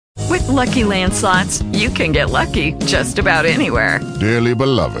Lucky Land Slots, you can get lucky just about anywhere. Dearly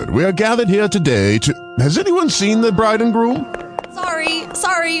beloved, we are gathered here today to... Has anyone seen the bride and groom?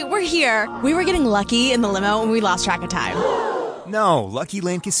 Sorry, we're here. We were getting lucky in the limo and we lost track of time. No, Lucky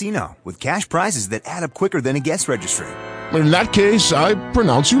Land Casino, with cash prizes that add up quicker than a guest registry. In that case, I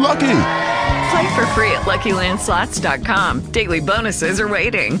pronounce you lucky. Play for free at LuckyLandSlots.com. Daily bonuses are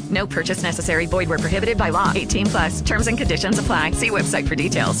waiting. No purchase necessary. Void where prohibited by law. 18+. Terms and conditions apply. See website for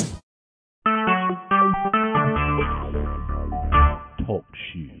details. Talk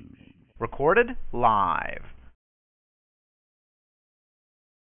shoes. Recorded live.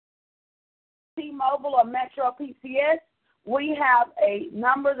 T-Mobile or Metro PCS, we have a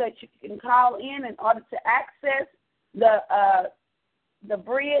number that you can call in order to access the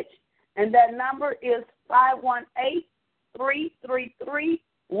bridge, and that number is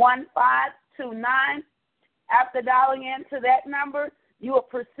 518-333-1529. After dialing into that number, you will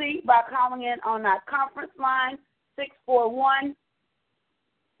proceed by calling in on our conference line,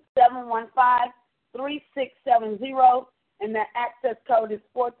 641-715-3670, and the access code is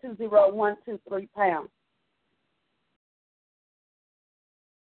 420123#.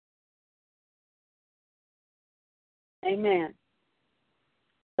 Amen.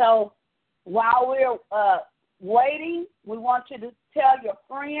 So while we're waiting, we want you to tell your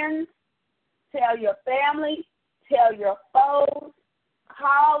friends, tell your family, tell your foes,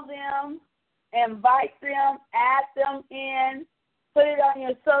 call them, invite them, add them in, put it on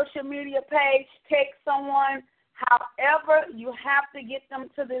your social media page, text someone. However, you have to get them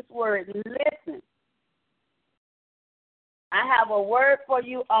to this word. Listen, I have a word for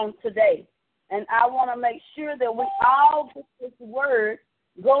you on today, and I want to make sure that we all get this word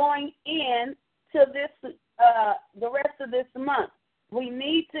going in to this the rest of this month. We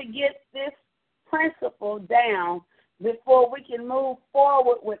need to get this principle down before we can move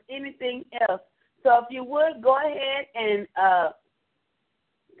forward with anything else. So if you would, go ahead and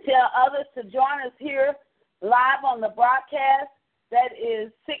tell others to join us here live on the broadcast. That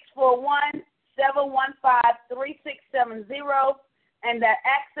is 641-715-3670, and that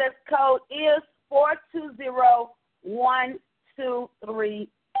access code is 420123#.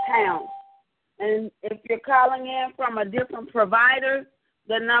 And if you're calling in from a different provider,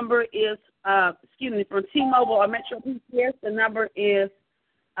 the number is, from T-Mobile or Metro PCS, the number is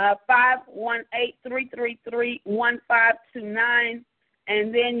 518-333-1529.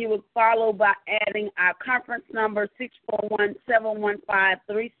 And then you would follow by adding our conference number,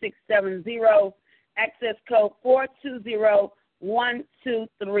 641-715-3670, access code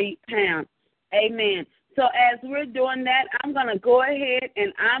 420123#. Amen. So as we're doing that, I'm going to go ahead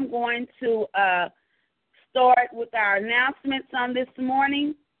and I'm going to start with our announcements on this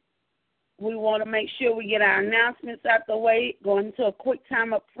morning. We want to make sure we get our announcements out the way, go into a quick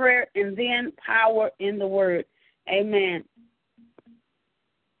time of prayer, and then power in the word. Amen.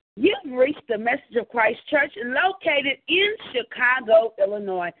 You've reached the Message of Christ Church located in Chicago,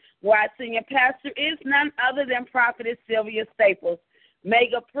 Illinois, where our senior pastor is none other than Prophetess Sylvia Staples.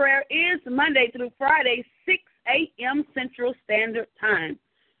 Mega Prayer is Monday through Friday, 6 a.m. Central Standard Time.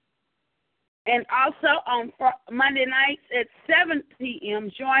 And also on Monday nights at 7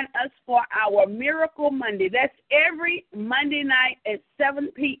 p.m., join us for our Miracle Monday. That's every Monday night at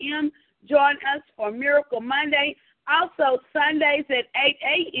 7 p.m. Join us for Miracle Monday. Also, Sundays at 8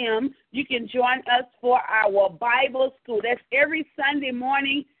 a.m., you can join us for our Bible School. That's every Sunday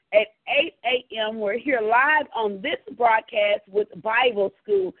morning at 8 a.m. We're here live on this broadcast with Bible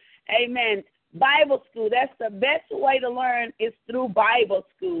School. Amen. Bible School, that's the best way to learn is through Bible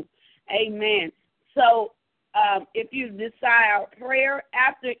School. Amen. So if you desire prayer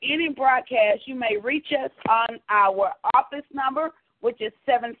after any broadcast, you may reach us on our office number, which is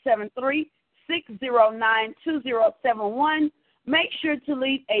 773-609-2071. Make sure to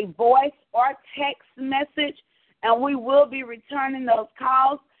leave a voice or text message, and we will be returning those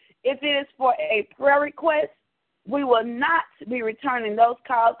calls. If it is for a prayer request, we will not be returning those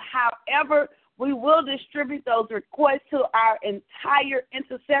calls. However, we will distribute those requests to our entire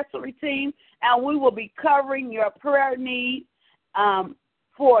intercessory team, and we will be covering your prayer need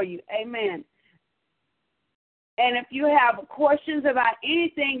for you. Amen. And if you have questions about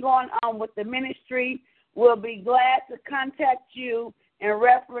anything going on with the ministry, we'll be glad to contact you in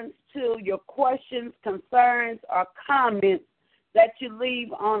reference to your questions, concerns, or comments that you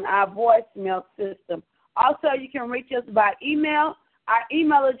leave on our voicemail system. Also, you can reach us by email. Our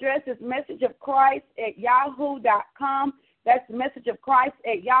email address is messageofchrist@yahoo.com. That's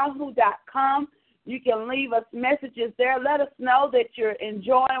messageofchrist@yahoo.com. You can leave us messages there. Let us know that you're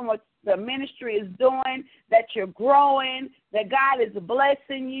enjoying the ministry is doing, that you're growing, that God is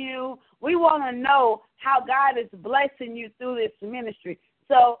blessing you. We want to know how God is blessing you through this ministry.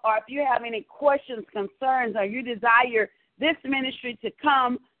 So, or if you have any questions, concerns, or you desire this ministry to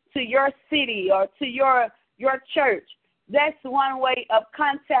come to your city or to your church, that's one way of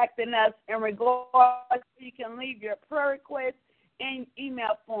contacting us in regards. You can leave your prayer request in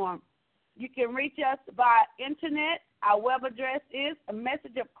email form. You can reach us by internet. Our web address is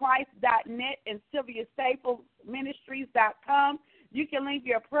messageofchrist.net and SylviaStaplesMinistries.com. You can leave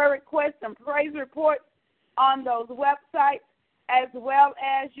your prayer requests and praise reports on those websites, as well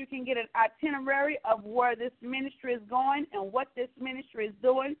as you can get an itinerary of where this ministry is going and what this ministry is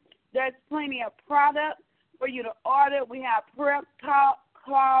doing. There's plenty of products for you to order. We have prayer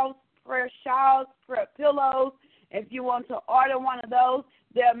cloths, prayer shawls, prayer pillows. If you want to order one of those,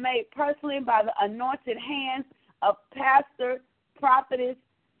 they're made personally by the anointed hands of Pastor, Prophetess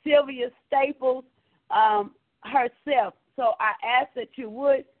Sylvia Staples herself. So I ask that you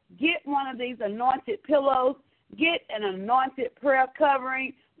would get one of these anointed pillows, get an anointed prayer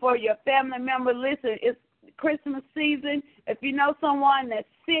covering for your family member. Listen, it's Christmas season. If you know someone that's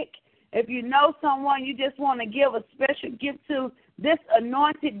sick, if you know someone you just want to give a special gift to, this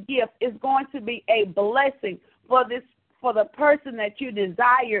anointed gift is going to be a blessing for the person that you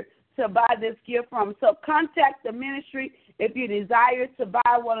desire to buy this gift from. So contact the ministry if you desire to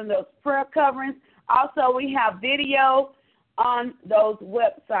buy one of those prayer coverings. Also, we have video on those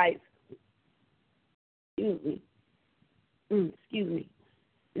websites. Excuse me.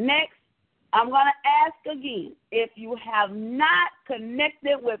 Next, I'm going to ask again, if you have not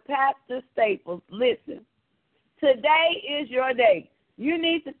connected with Pastor Staples, listen, today is your day. You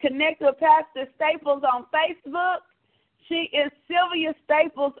need to connect with Pastor Staples on Facebook. She is Sylvia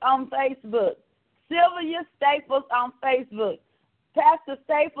Staples on Facebook. Sylvia Staples on Facebook. Pastor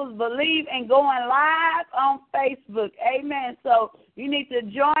Staples believe in going live on Facebook. Amen. So you need to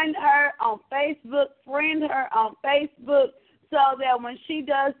join her on Facebook, friend her on Facebook, so that when she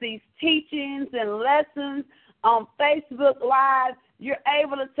does these teachings and lessons on Facebook Live, you're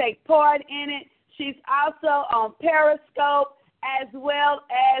able to take part in it. She's also on Periscope as well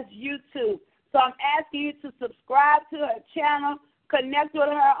as YouTube. So I'm asking you to subscribe to her channel, connect with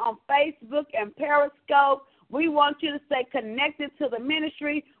her on Facebook and Periscope. We want you to stay connected to the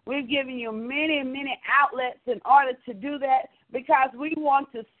ministry. We've given you many, many outlets in order to do that, because we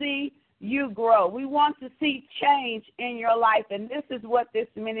want to see you grow. We want to see change in your life, and this is what this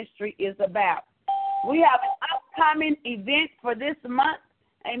ministry is about. We have an upcoming event for this month.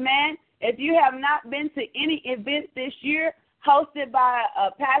 Amen. If you have not been to any event this year hosted by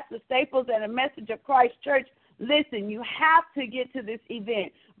Pastor Staples and a Message of Christ Church, listen, you have to get to this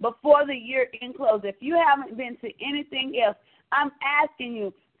event before the year end closes. If you haven't been to anything else, I'm asking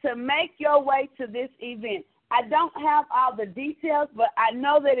you to make your way to this event. I don't have all the details, but I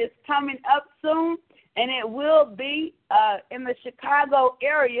know that it's coming up soon, and it will be in the Chicago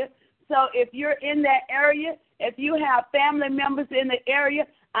area. So if you're in that area, if you have family members in the area,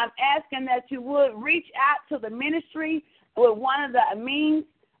 I'm asking that you would reach out to the ministry with one of the means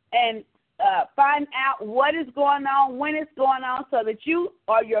and find out what is going on, when it's going on, so that you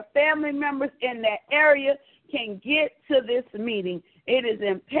or your family members in that area can get to this meeting. It is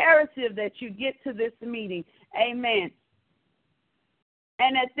imperative that you get to this meeting. Amen.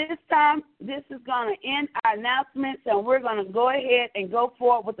 And at this time, this is going to end our announcements, and we're going to go ahead and go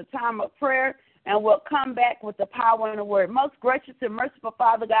forward with the time of prayer, and we'll come back with the power and the word. Most gracious and merciful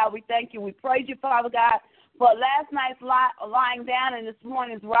Father God, we thank you. We praise you, Father God, for last night's lying down and this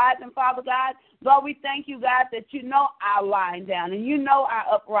morning's rising, Father God. Lord, we thank you, God, that you know our lying down and you know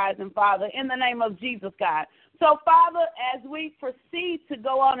our uprising, Father, in the name of Jesus, God. So, Father, as we proceed to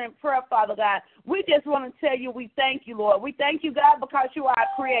go on in prayer, Father God, we just want to tell you we thank you, Lord. We thank you, God, because you are our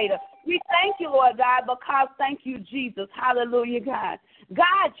creator. We thank you, Lord God, because thank you, Jesus. Hallelujah, God.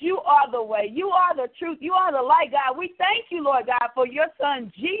 God, you are the way. You are the truth. You are the light, God. We thank you, Lord God, for your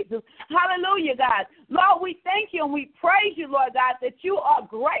son, Jesus. Hallelujah, God. Lord, we thank you and we praise you, Lord God, that you are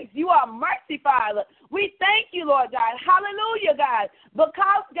grace. You are mercy, Father. We thank you, Lord God. Hallelujah, God.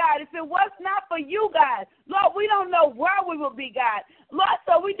 Because, God, if it was not for you, God, Lord, we don't know where we will be, God. Lord,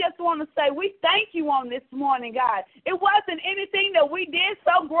 so we just want to say we thank you on this morning, God. It wasn't anything that we did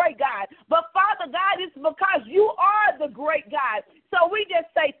so great, God. But, Father God, it's because you are the great God. So we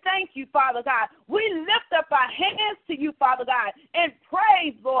just say thank you, Father God. We lift up our hands to you, Father God, and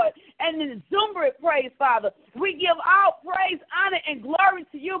praise, Lord, and in exuberant praise, Father. We give all praise, honor, and glory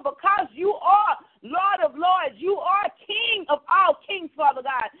to you because you are Lord of lords. You are King of all kings, Father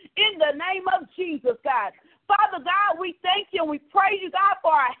God, in the name of Jesus, God. Father God, we thank you and we praise you, God,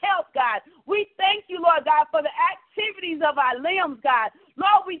 for our health, God. of our limbs, God.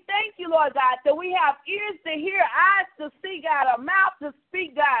 Lord, we thank you, Lord God, that we have ears to hear, eyes to see, God, a mouth to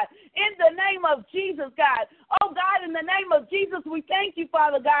speak, God, in the name of Jesus, God. Oh, God, in the name of Jesus, we thank you,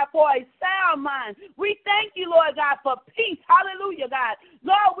 Father God, for a sound mind. We thank you, Lord God, for peace. Hallelujah, God.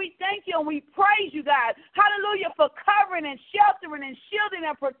 Lord, we thank you and we praise you, God. Hallelujah, for covering and sheltering and shielding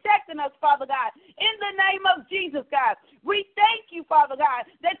and protecting us, Father God, in the name of Jesus, God. We thank you, Father God,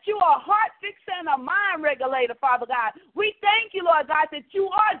 that you are a heart fixer and a mind regulator, Father God. We thank you, Lord God, that you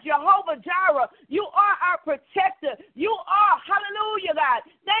are Jehovah Jireh. You are our protector. You are, hallelujah, God.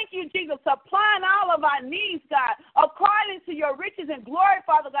 Thank you, Jesus, supplying all of our needs, God, according to your riches and glory,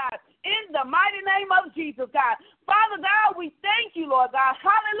 Father God, in the mighty name of Jesus, God. Father God, we thank you, Lord God,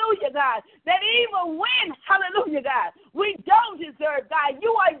 hallelujah, God, that even when, hallelujah, God, we don't deserve, God, you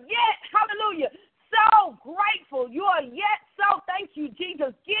are yet, hallelujah, so grateful. You are yet so, thank you,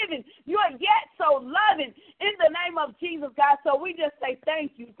 Jesus, giving. You are yet so loving in the name of Jesus, God. So we just say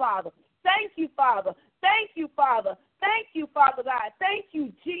thank you, Father. Thank you, Father. Thank you, Father. Thank you, Father God. Thank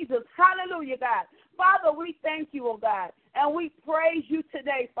you, Jesus. Hallelujah, God. Father, we thank you, oh God, and we praise you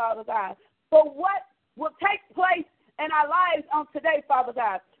today, Father God, for what will take place in our lives on today, Father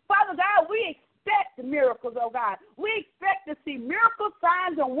God. Father God, we expect miracles, oh God. We expect to see miracles,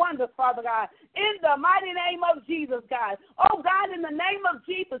 signs, and wonders, Father God, in the mighty name of Jesus, God. Oh God, in the name of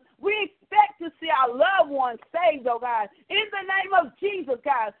Jesus, we expect to see our loved ones saved, oh God, in the name of Jesus,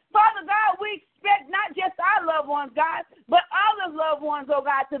 God. Father God, we expect not just our loved ones, God, but others' loved ones, oh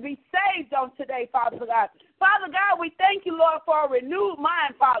God, to be saved on today, Father God. Father God, we thank you, Lord, for a renewed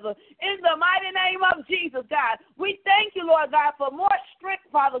mind, Father, in the mighty name of Jesus, God. We thank you, Lord God, for more strength,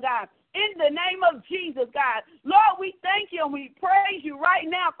 Father God, in the name of Jesus, God. Lord, we thank you and we praise you right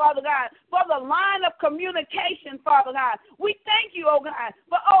now, Father God, for the line of communication, Father God. We thank you, oh God,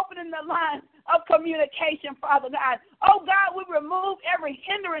 for opening the line of communication, Father God. Oh God, we remove every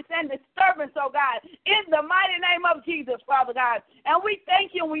hindrance and disturbance, oh God, in the mighty name of Jesus, Father God. And we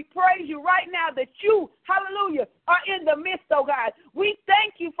thank you and we praise you right now that you, hallelujah, are in the midst, oh God. We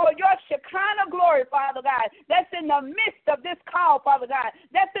thank you for your Shekinah glory, Father God, that's in the midst of this call, Father God,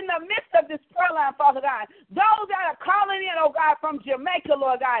 that's in the midst of this prayer line, Father God. Those that are calling in, oh God, from Jamaica,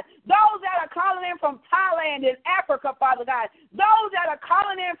 Lord God, those that are calling in from Thailand and Africa, Father God, those that are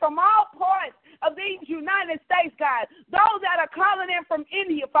calling in from all parts of these United States, God, those that are calling in from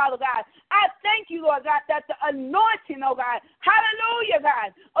India, Father God, I thank you, Lord God, that the anointing, oh God, hallelujah, God,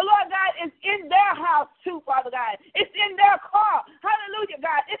 oh Lord God, is in their house too, Father God. It's in their car, hallelujah,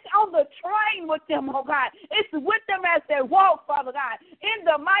 God. It's on the train with them, oh God. It's with them as they walk, Father God, in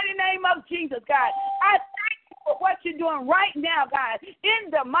the mighty name of Jesus, God. I thank you for what you're doing right now, God,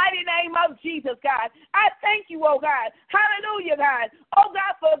 in the mighty name of Jesus, God. I thank you, oh God, hallelujah, God. Oh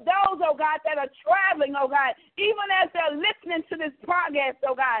God, for those, oh God, that are traveling, oh God, even as they're listening to this podcast,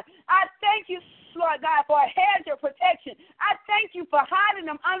 oh God, I thank you, Lord God, for a hedge of protection. I thank you for hiding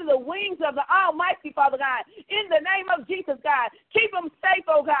them under the wings of the Almighty, Father God, in the name of Jesus, God. Keep them safe,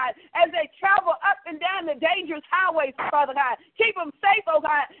 oh God, as they travel up and down the dangerous highways, Father God. Keep them safe, oh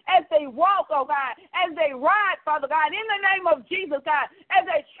God, as they walk, oh God, as they ride, Father God, in the name of Jesus, God, as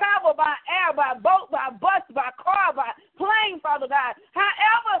they travel by air, by boat, by bus, by car, by plane, Father God.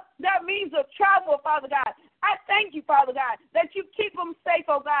 However that means of travel, Father God, I thank you, Father God, that you keep them safe,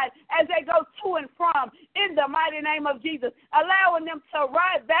 oh God, as they go to and from in the mighty name of Jesus, allowing them to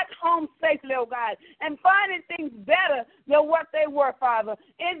ride back home safely, oh God, and finding things better than what they were, Father,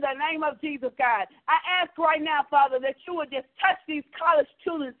 in the name of Jesus, God. I ask right now, Father, that you would just touch these college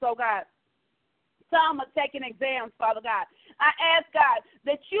students, oh God. Some are taking exams, Father God. I ask, God,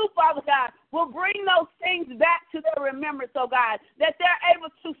 that you, Father God, will bring those things back to their remembrance, oh God, that they're able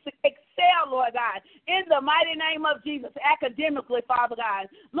to excel, Lord God, in the mighty name of Jesus, academically, Father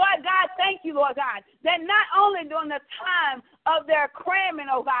God. Lord God, thank you, Lord God, that not only during the time of their cramming,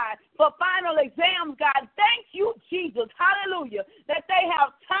 oh God, for final exams, God, thank you, Jesus, hallelujah, that they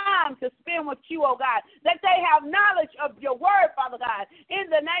have time to spend with you, oh God, that they have knowledge of your word, Father God, in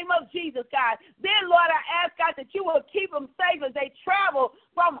the name of Jesus, God. Then, Lord, I ask, God, that you will keep them safe as they travel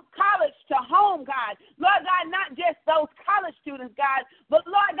from college to home, God. Lord God, not just those college students, God, but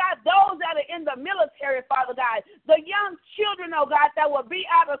Lord God, those that are in the military, Father God, the young children, oh God, that will be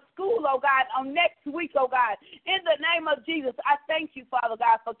out of school, oh God, on next week, oh God. In the name of Jesus, I thank you, Father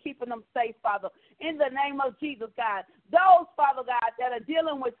God, for keeping them safe, Father. In the name of Jesus, God. Those, Father God, that are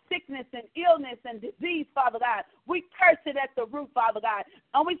dealing with sickness and illness and disease, Father God, we curse it at the root, Father God.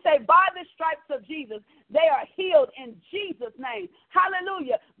 And we say, by the stripes of Jesus, they are healed in Jesus' name.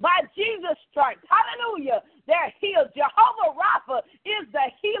 Hallelujah. By Jesus' stripes, hallelujah, they're healed. Jehovah Rapha is the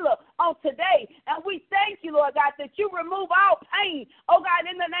healer on today. And we thank you, Lord God, that you remove all pain, oh God,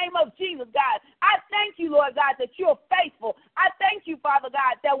 in the name of Jesus, God. I thank you, Lord God, that you're faithful. I thank you, Father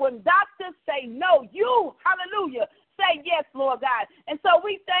God, that when doctors say no, you, hallelujah, say yes, Lord God. And so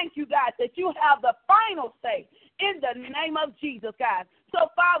we thank you, God, that you have the final say in the name of Jesus, God. So,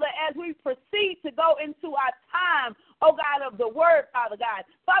 Father, as we proceed to go into our time, oh God, of the word, Father God,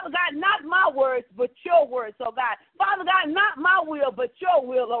 not my words, but your words, oh God. Father God, not my will, but your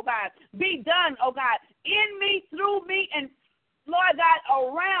will, oh God. Be done, oh God, in me, through me, and Lord God,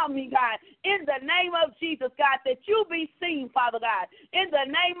 around me, God, in the name of Jesus, God, that you be seen, Father God, in the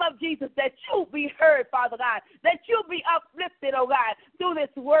name of Jesus, that you be heard, Father God, that you be uplifted, oh God, through this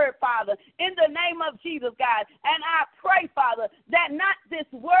word, Father, in the name of Jesus, God. And I pray, Father, that not this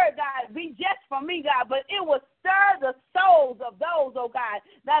word, God, be just for me, God, but it will stir the souls of those, oh God,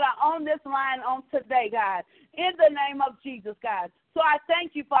 that are on this line on today, God, in the name of Jesus, God. So I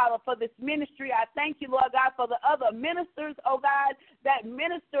thank you, Father, for this ministry. I thank you, Lord God, for the other ministers, oh God, that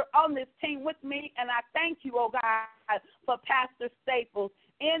minister on this team with me. And I thank you, oh God, for Pastor Staples.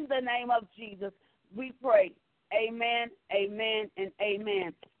 In the name of Jesus, we pray. Amen, amen, and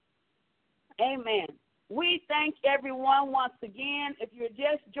amen. Amen. We thank everyone once again. If you're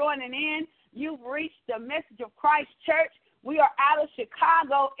just joining in, you've reached the Message of Christ Church. We are out of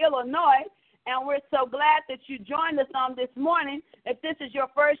Chicago, Illinois. And we're so glad that you joined us on this morning. If this is your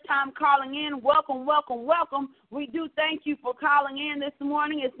first time calling in, welcome, welcome, welcome. We do thank you for calling in this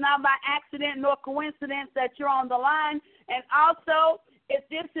morning. It's not by accident nor coincidence that you're on the line. And also, if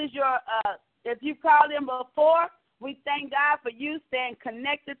this is your, if you called in before, we thank God for you staying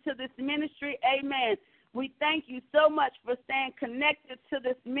connected to this ministry. Amen. We thank you so much for staying connected to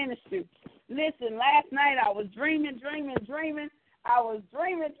this ministry. Listen, last night I was dreaming. I was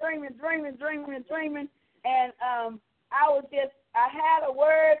dreaming, and I had a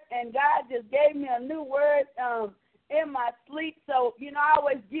word, and God just gave me a new word in my sleep. So, I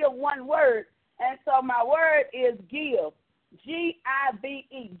always give one word, and so my word is give,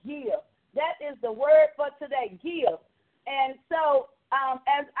 G-I-V-E, give. That is the word for today, give. And so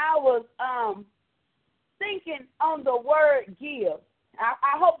as I was thinking on the word give,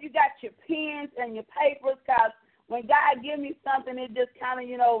 I hope you got your pens and your papers, because when God gives me something, it just kind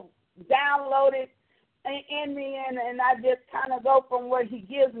of, downloaded in me, and I just kind of go from where he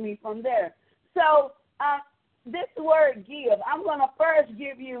gives me from there. So this word give, I'm going to first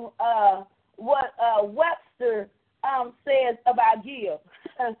give you what Webster says about give.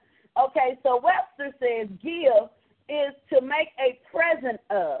 Okay, so Webster says give is to make a present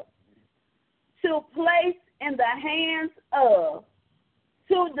of, to place in the hands of,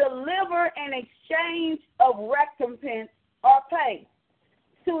 to deliver an exchange of recompense or pay,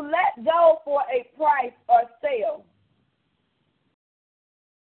 to let go for a price or sale,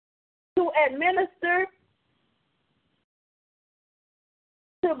 to administer,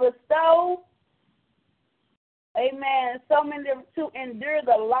 to bestow, amen, so many different, to endure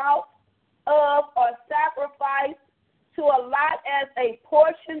the loss of or sacrifice, to allot as a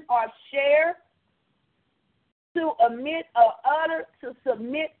portion or share, to omit or utter, to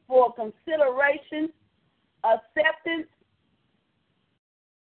submit for consideration, acceptance.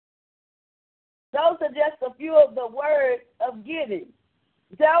 Those are just a few of the words of giving.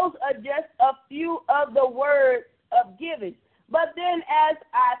 Those are just a few of the words of giving. But then as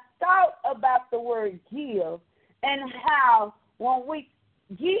I thought about the word give and how when we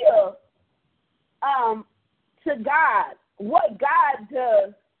give to God, what God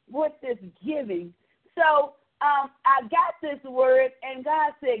does with this giving. So I got this word, and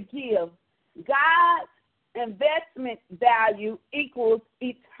God said give. God's investment value equals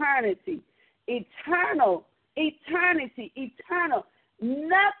eternity. Eternal.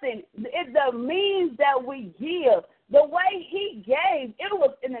 Nothing. It's the means that we give. The way he gave, it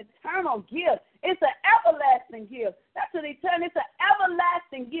was an eternal gift. It's an everlasting gift. That's an eternal. It's an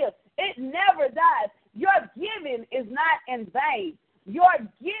everlasting gift. It never dies. Your giving is not in vain. Your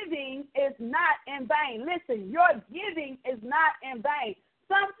giving is not in vain. Listen, your giving is not in vain.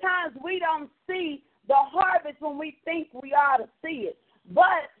 Sometimes we don't see the harvest when we think we ought to see it.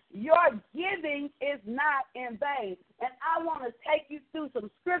 But your giving is not in vain. And I want to take you through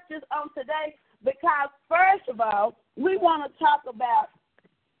some scriptures on today because, first of all, we want to talk about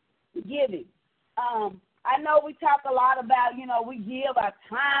giving. I know we talk a lot about, we give our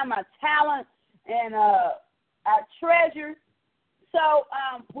time, our talent, and our treasure. So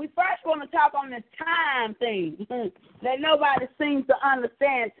we first want to talk on this time thing that nobody seems to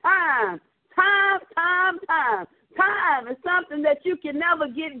understand. Time is something that you can never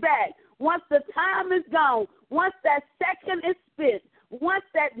get back. Once the time is gone, once that second is spent, once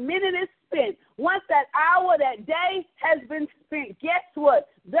that minute is spent, once that hour, that day has been spent, guess what?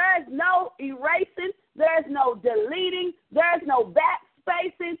 There's no erasing, there's no deleting, there's no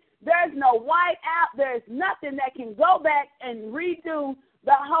backspacing, there's no white out, there's nothing that can go back and redo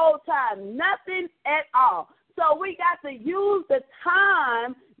the whole time, nothing at all. So we got to use the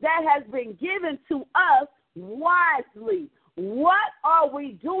time that has been given to us wisely. What are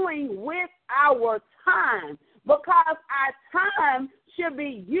we doing with our time? Because our time should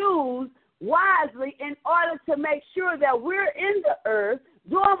be used wisely in order to make sure that we're in the earth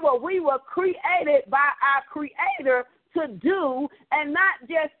doing what we were created by our Creator to do, and not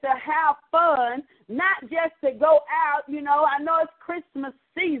just to have fun, not just to go out. You know, I know it's Christmas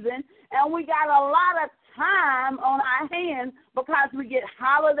season, and we got a lot of time on our hands because we get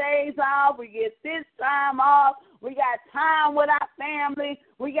holidays off, we get this time off, we got time with our family,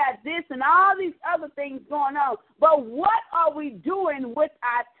 we got this and all these other things going on. But what are we doing with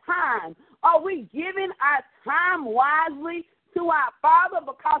our time? Are we giving our time wisely to our Father?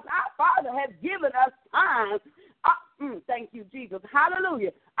 Because our Father has given us time. Thank you, Jesus. Hallelujah.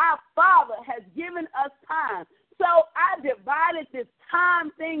 Our Father has given us time. So I divided this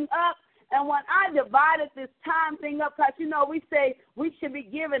time thing up. And when I divided this time thing up, because, you know, we say we should be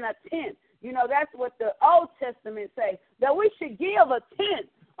given a tenth. You know, that's what the Old Testament says, that we should give a tenth,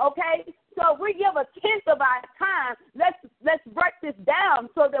 okay? So if we give a tenth of our time, let's break this down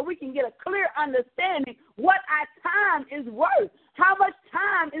so that we can get a clear understanding what our time is worth. How much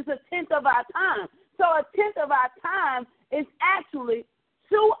time is a tenth of our time? So a tenth of our time is actually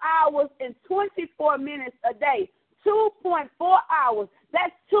 2 hours and 24 minutes a day, 2.4 hours.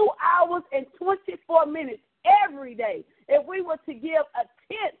 That's 2 hours and 24 minutes every day if we were to give a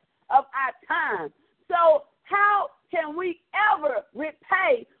tenth of our time. So how can we ever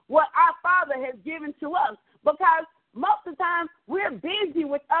repay what our Father has given to us? Because most of the time we're busy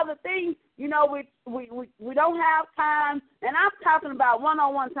with other things. You know, we don't have time. And I'm talking about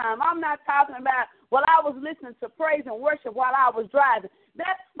one-on-one time. I'm not talking about while I was listening to praise and worship while I was driving.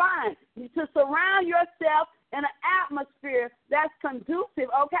 That's fine. To surround yourself in an atmosphere that's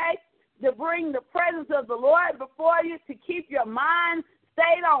conducive, okay, to bring the presence of the Lord before you, to keep your mind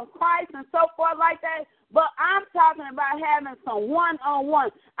stayed on Christ and so forth like that. But I'm talking about having some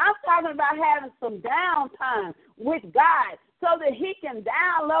one-on-one. I'm talking about having some downtime with God so that he can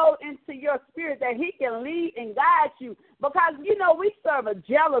download into your spirit, that he can lead and guide you. Because, you know, we serve a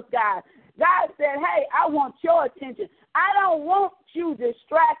jealous God. God said, hey, I want your attention. I don't want you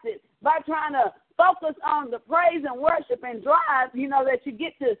distracted by trying to focus on the praise and worship and drive, you know, that you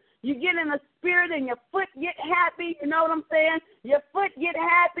get in the spirit and your foot get happy, you know what I'm saying? Your foot get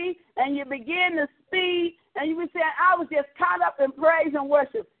happy and you begin to speed and you be saying, I was just caught up in praise and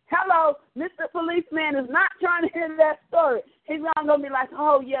worship. Hello, Mr. Policeman is not trying to hear that story. He's not going to be like,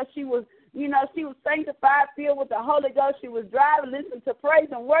 oh, yeah, she was sanctified, filled with the Holy Ghost. She was driving, listening to praise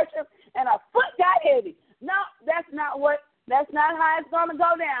and worship, and her foot got heavy. No, that's not how it's going to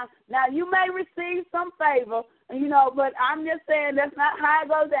go down. Now, you may receive some favor, you know, but I'm just saying that's not how it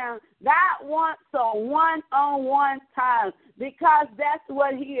goes down. God wants a one-on-one time because that's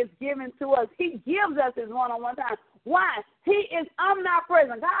what he is giving to us. He gives us his one-on-one time. Why? He is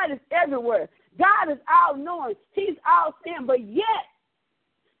omnipresent. God is everywhere. God is all-knowing. He's all-seeing, but yet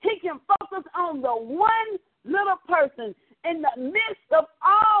he can focus on the one little person in the midst of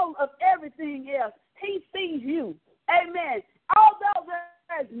all of everything else. He sees you. Amen. Although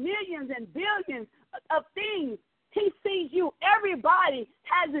there's millions and billions of things, he sees you. Everybody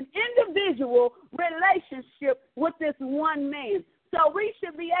has an individual relationship with this one man. So we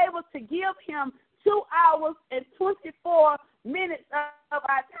should be able to give him 2 hours and 24 minutes of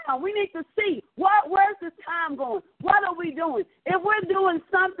our time. We need to see where's this time going? What are we doing? If we're doing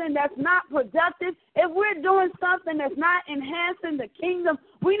something that's not productive, if we're doing something that's not enhancing the kingdom,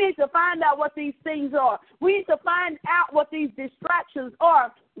 we need to find out what these things are. We need to find out what these distractions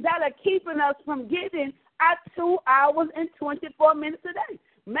are that are keeping us from getting our 2 hours and 24 minutes a day.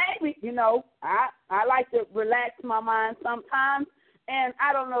 Maybe, you know, I like to relax my mind sometimes. And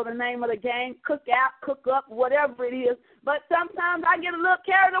I don't know the name of the game, cook out, cook up, whatever it is. But sometimes I get a little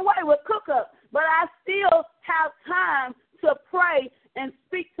carried away with cook up. But I still have time to pray and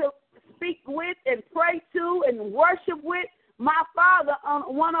speak with and pray to and worship with my Father on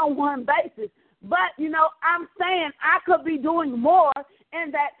a one-on-one basis. But, you know, I'm saying I could be doing more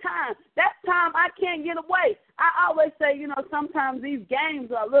in that time. That time I can't get away. I always say, you know, sometimes sometimes these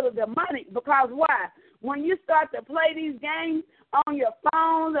games are a little demonic because why? When you start to play these games on your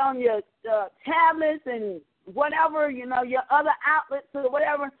phones, on your tablets and whatever, you know, your other outlets or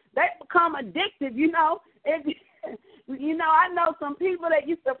whatever, they become addictive, you know. You know, I know some people that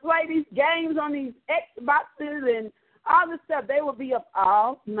used to play these games on these Xboxes and all this stuff. They would be up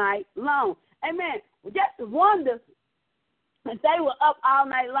all night long. Amen. Just wonder if they were up all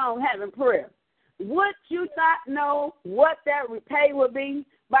night long having prayer. Would you not know what that repay would be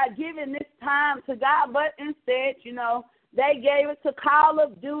by giving this time to God? But instead, you know, they gave it to Call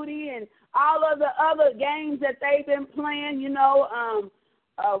of Duty and all of the other games that they've been playing, you know,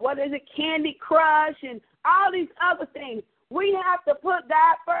 Candy Crush and all these other things. We have to put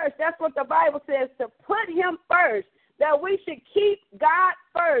God first. That's what the Bible says, to put him first, that we should keep God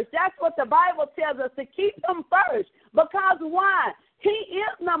first. That's what the Bible tells us, to keep him first. Because why? He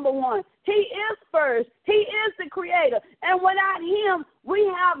is number one. He is first. He is the creator. And without him, we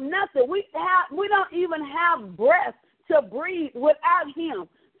have nothing. We don't even have breath to breathe without him.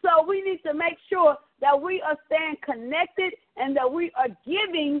 So we need to make sure that we are staying connected and that we are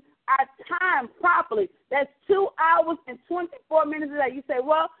giving our time properly. That's 2 hours and 24 minutes a day. You say,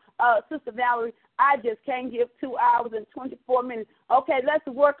 well, Sister Valerie, I just can't give 2 hours and 24 minutes. Okay, let's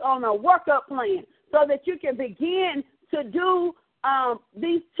work on a workup plan so that you can begin to do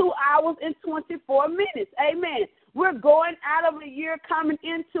these 2 hours and 24 minutes. Amen. We're going out of a year, coming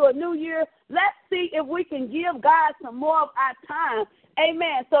into a new year. Let's see if we can give God some more of our time.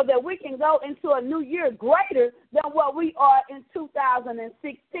 Amen. So that we can go into a new year greater than what we are in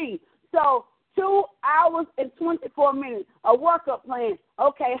 2016. So 2 hours and 24 minutes, a workup plan.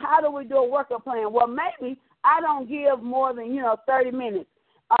 Okay, how do we do a workup plan? Well, maybe I don't give more than, 30 minutes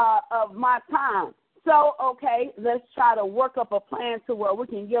of my time. So, okay, let's try to work up a plan to where we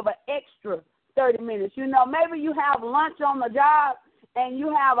can give an extra 30 minutes. Maybe you have lunch on the job and you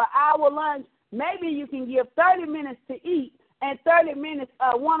have an hour lunch. Maybe you can give 30 minutes to eat and 30 minutes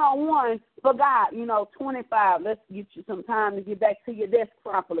one-on-one for God, 25. Let's get you some time to get back to your desk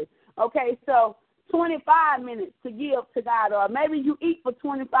properly. Okay, so 25 minutes to give to God, or maybe you eat for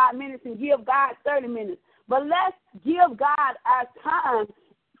 25 minutes and give God 30 minutes. But let's give God our time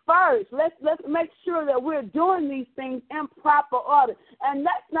first. Let's make sure that we're doing these things in proper order. And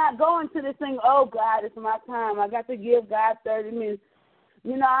let's not go into this thing, oh, God, it's my time. I got to give God 30 minutes.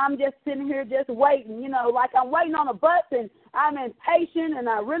 I'm just sitting here just waiting, like I'm waiting on a bus and I'm impatient and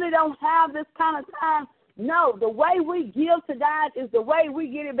I really don't have this kind of time. No, the way we give to God is the way we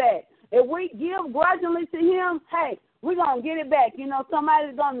get it back. If we give grudgingly to him, hey, we're going to get it back.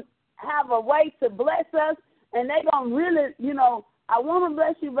 Somebody's going to have a way to bless us and they're going to really, I want to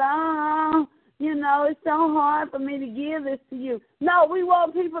bless you, but, it's so hard for me to give this to you. No, we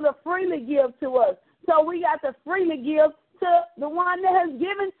want people to freely give to us. So we got to freely give to the one that has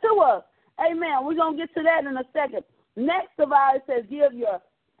given to us. Amen. We're going to get to that in a second. Next of all, it says give your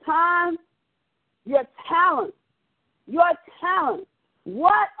time, your talent. Your talent.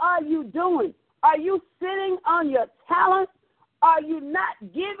 What are you doing? Are you sitting on your talent? Are you not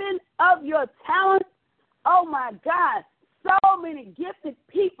giving of your talent? Oh, my God. So many gifted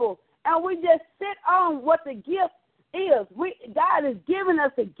people, and we just sit on what the gift is. God has given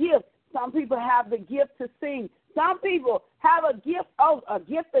us a gift. Some people have the gift to sing. Some people have a gift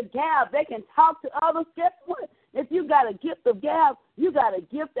of gab. They can talk to others. Guess what? If you got a gift of gab, you got a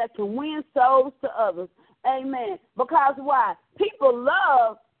gift that can win souls to others. Amen. Because why? People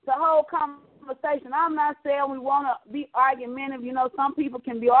love the whole conversation. I'm not saying we want to be argumentative. Some people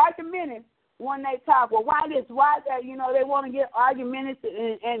can be argumentative when they talk. Well, why this? Why that? They want to get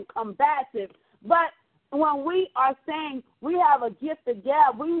argumentative and combative. But when we are saying we have a gift of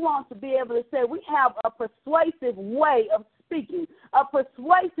gab, we want to be able to say we have a persuasive way of speaking, a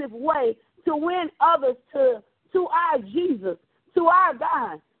persuasive way to win others to our Jesus, to our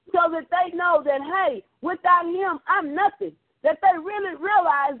God, so that they know that, hey, without him, I'm nothing. That they really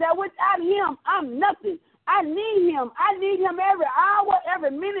realize that without him, I'm nothing. I need him. I need him every hour,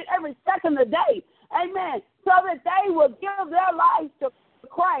 every minute, every second of the day. Amen. So that they will give their lives to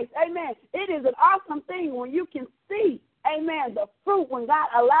Christ. Amen. It is an awesome thing when you can see, amen, the fruit when God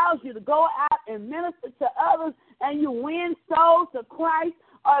allows you to go out and minister to others and you win souls to Christ,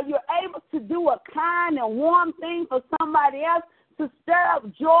 or you're able to do a kind and warm thing for somebody else to stir up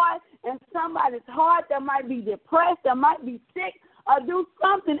joy in somebody's heart that might be depressed, that might be sick, or do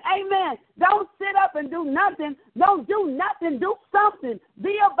something. Amen. Don't sit up and do nothing. Don't do nothing. Do something.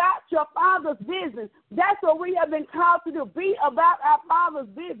 Be about your Father's business. That's what we have been called to do. Be about our Father's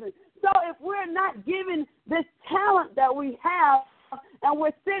business. So if we're not giving this talent that we have and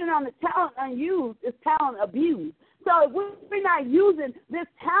we're sitting on the talent unused, it's talent abused. So if we're not using this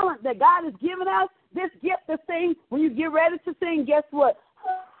talent that God has given us, this gift to sing, when you get ready to sing, guess what?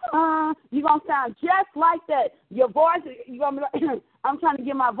 You're going to sound just like that. Your voice, you're going to be like, I'm trying to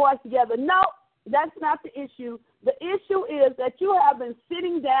get my voice together. No, that's not the issue. The issue is that you have been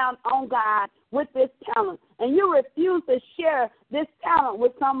sitting down on God with this talent, and you refuse to share this talent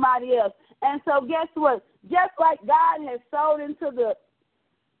with somebody else. And so guess what? Just like God has sold into the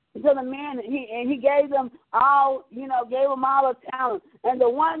man, and he gave them all, gave them all a talent. And the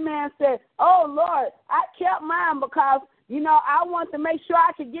one man said, oh, Lord, I kept mine because, I want to make sure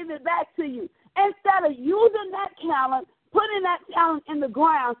I could give it back to you. Instead of using that talent, putting that talent in the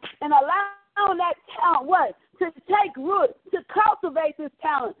ground and allowing that talent, to take root, to cultivate this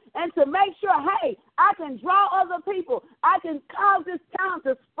talent, and to make sure, hey, I can draw other people. I can cause this talent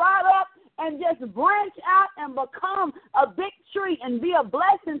to sprout up and just branch out and become a big tree and be a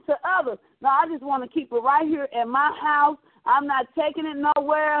blessing to others. Now, I just want to keep it right here in my house. I'm not taking it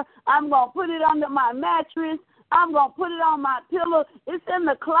nowhere. I'm going to put it under my mattress. I'm going to put it on my pillow. It's in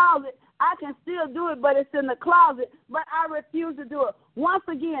the closet. I can still do it, but it's in the closet. But I refuse to do it. Once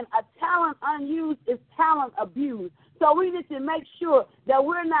again, a talent unused is talent abused. So we need to make sure that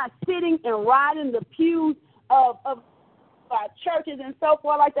we're not sitting and riding the pews of churches and so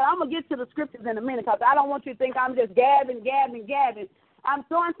forth like that. I'm going to get to the scriptures in a minute because I don't want you to think I'm just gabbing. I'm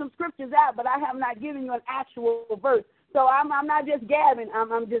throwing some scriptures out, but I have not given you an actual verse. So I'm not just gabbing.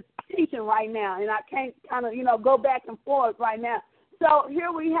 I'm just teaching right now, and I can't kind of, go back and forth right now. So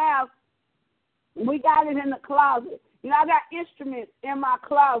here we got it in the closet. I got instruments in my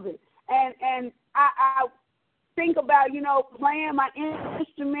closet, and I think about, playing my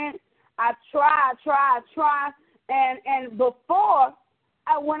instrument. I try. And before,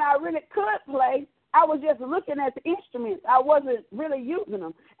 when I really could play, I was just looking at the instruments. I wasn't really using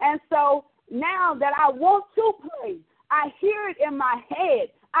them. And so now that I want to play, I hear it in my head.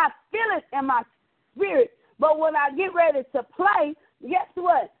 I feel it in my spirit. But when I get ready to play, guess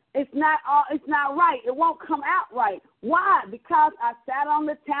what? It's not right. It won't come out right. Why? Because I sat on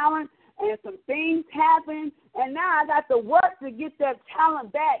the talent and some things happened, and now I got to work to get that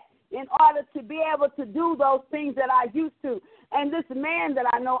talent back in order to be able to do those things that I used to. And this man that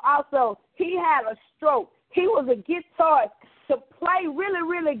I know also, he had a stroke. He was a guitarist to play really,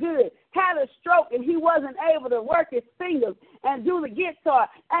 really good. Had a stroke, and he wasn't able to work his fingers and do the guitar.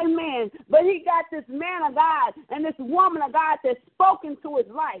 Amen. But he got this man of God and this woman of God that spoke into his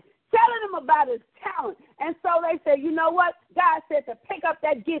life, telling him about his talent. And so they said, you know what? God said to pick up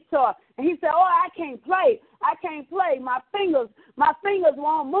that guitar. And he said, I can't play. My fingers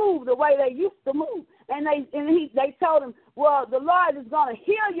won't move the way they used to move. And they told him, well, the Lord is going to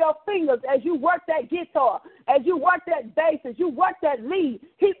heal your fingers as you work that guitar, as you work that bass, as you work that lead.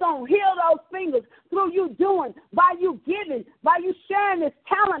 He's going to heal those fingers through you doing, by you giving, by you sharing this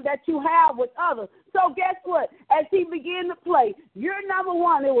talent that you have with others. So guess what? As he began to play, you're number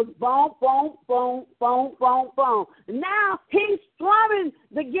one. It was boom, boom, boom, boom, boom, boom. Now he's strumming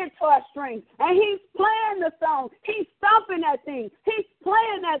the guitar strings, and he's playing the song. He's stomping that thing. He's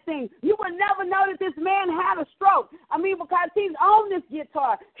playing that thing. You would never know that this man had a stroke. Because he's on this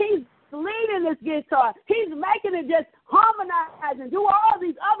guitar. He's leading this guitar. He's making it just harmonize and do all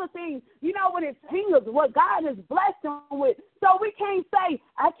these other things, with his fingers, what God has blessed him with. So we can't say,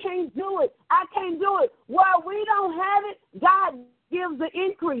 I can't do it. Well, we don't have it. God gives the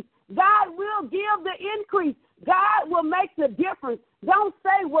increase. God will give the increase. God will make the difference. Don't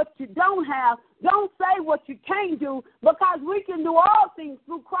say what you don't have. Don't say what you can't do, because we can do all things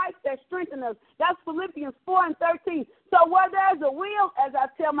through Christ that strengthens us. That's Philippians 4:13. So where there's a will, as I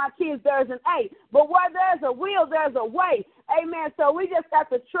tell my kids, there's an A. But where there's a will, there's a way. Amen. So we just have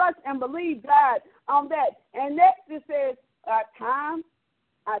to trust and believe God on that. And next it says our time,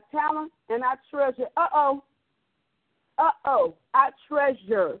 our talent, and our treasure. Our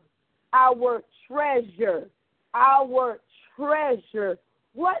treasure. Our treasure. Our treasure.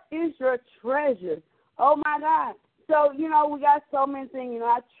 What is your treasure? Oh, my God. So, we got so many things.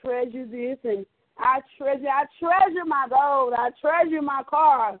 I treasure this, and I treasure my gold. I treasure my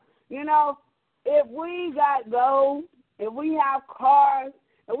car. If we got gold, if we have cars,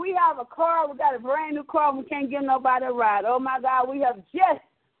 if we have a car, we got a brand new car, we can't get nobody to ride. Oh, my God, we have just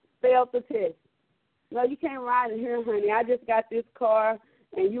failed the test. No, you can't ride in here, honey. I just got this car,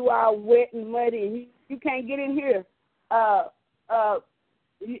 and you are wet and muddy, and you can't get in here.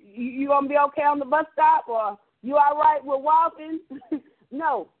 You going to be okay on the bus stop, or you all right with walking?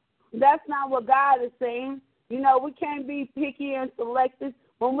 No, that's not what God is saying. We can't be picky and selective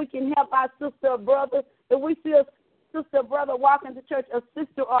when we can help our sister or brother. If we see a sister or brother walking to church, a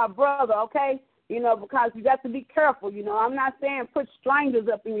sister or a brother, okay? because you got to be careful. I'm not saying put strangers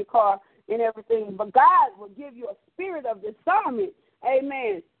up in your car and everything, but God will give you a spirit of discernment,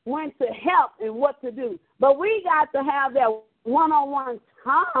 amen, when to help and what to do. But we got to have that one-on-one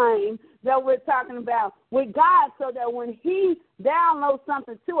time that we're talking about with God so that when he downloads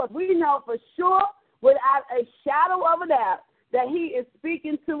something to us, we know for sure without a shadow of a doubt that he is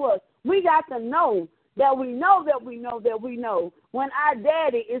speaking to us. We got to know that we know that we know that we know when our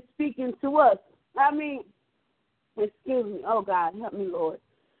daddy is speaking to us. Excuse me. Oh, God, help me, Lord.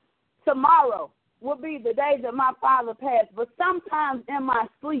 Tomorrow will be the day that my father passed, but sometimes in my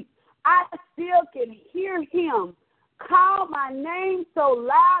sleep, I still can hear him call my name so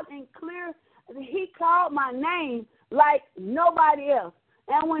loud and clear. He called my name like nobody else.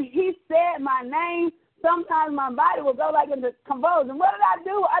 And when he said my name, sometimes my body would go like into convulsion. What did I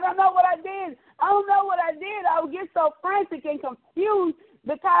do? I don't know what I did. I would get so frantic and confused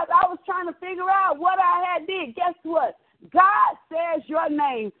because I was trying to figure out what I had did. Guess what? God says your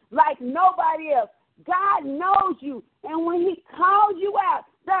name like nobody else. God knows you. And when he calls you out,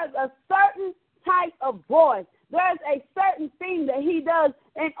 there's a certain type of voice. There's a certain thing that he does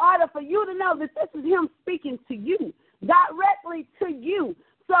in order for you to know that this is him speaking to you, directly to you.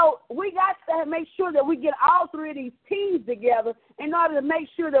 So we got to make sure that we get all three of these teams together in order to make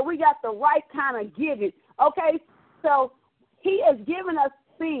sure that we got the right kind of giving. Okay? So he has given us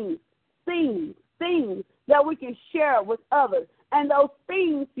things that we can share with others. And those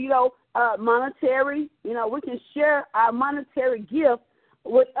things, monetary, we can share our monetary gift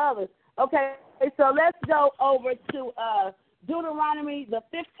with others. Okay, so let's go over to Deuteronomy, the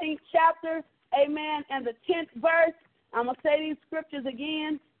 15th chapter, amen, and the 10th verse. I'm going to say these scriptures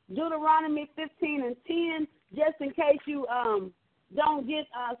again, Deuteronomy 15 and 10, just in case you don't get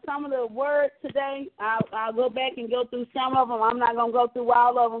some of the words today. I'll go back and go through some of them. I'm not going to go through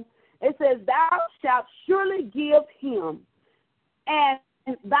all of them. It says, thou shalt surely give him, and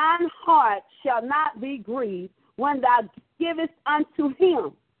thine heart shall not be grieved when thou givest unto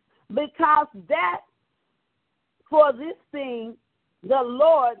him, because that for this thing the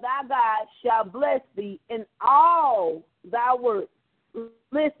Lord thy God shall bless thee in all thy works.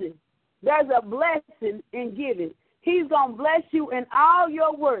 Listen, there's a blessing in giving. He's going to bless you in all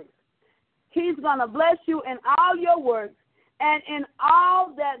your works. He's going to bless you in all your works and in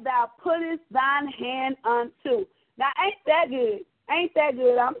all that thou puttest thine hand unto. Now, ain't that good? Ain't that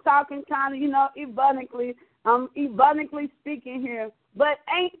good? I'm talking kind of, abundantly. I'm abundantly speaking here. But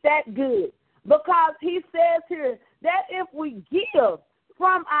ain't that good? Because he says here that if we give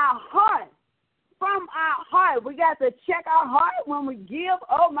from our heart, we got to check our heart when we give.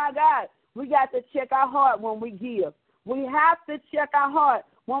 Oh, my God, we got to check our heart when we give. We have to check our heart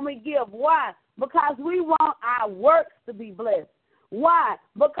when we give. Why? Because we want our works to be blessed. Why?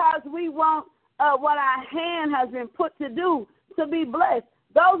 Because we want what our hand has been put to do to be blessed.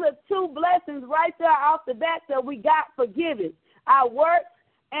 Those are two blessings right there off the bat that we got for giving. Our works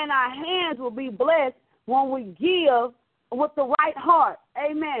and our hands will be blessed when we give with the right heart.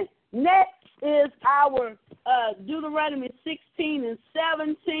 Amen. Next is our Deuteronomy 16 and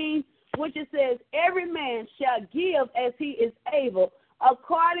 17, which it says, every man shall give as he is able,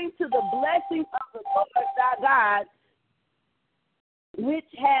 according to the blessing of the Lord thy God,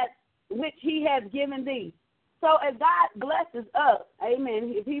 which he has given thee. So if God blesses us,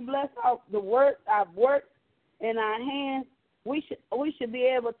 amen, if he blesses our works in our hands, we should be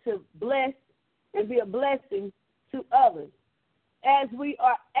able to bless and be a blessing to others as we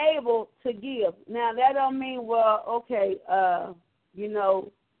are able to give. Now, that don't mean, well, okay,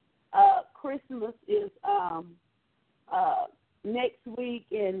 Christmas is next week,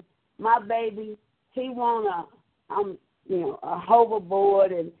 and my baby, he want a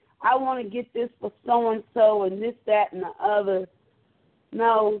hoverboard, and I want to get this for so-and-so and this, that, and the other.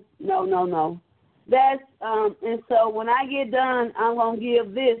 No. That's and so when I get done, I'm going to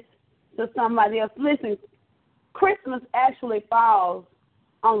give this to somebody else. Listen, Christmas actually falls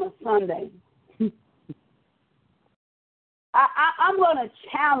on a Sunday. I'm going to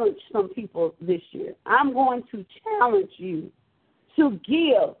challenge some people this year. I'm going to challenge you to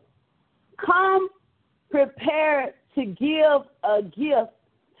give. Come prepared to give a gift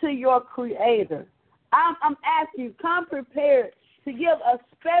to your Creator. I'm asking you, come prepared to give a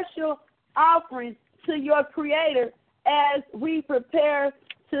special offering to your Creator as we prepare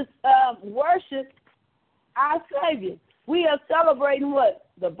to worship our Savior. We are celebrating what?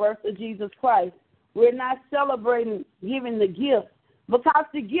 The birth of Jesus Christ. We're not celebrating giving the gift because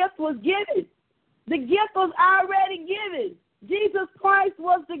the gift was given. The gift was already given. Jesus Christ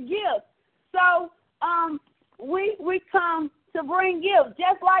was the gift. So we come to bring gifts,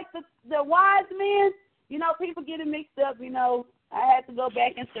 just like the wise men. You know, people get it mixed up. You know, I had to go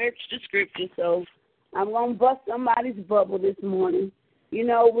back and search the scripture, so I'm going to bust somebody's bubble this morning. You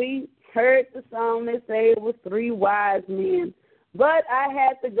know, we heard the song that say it was 3 wise men, but I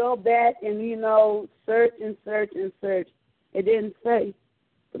had to go back and, you know, search and search and search. It didn't say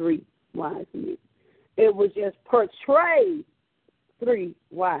 3 wise men. It was just portrayed 3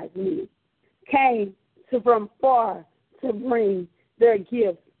 wise men came from far to bring their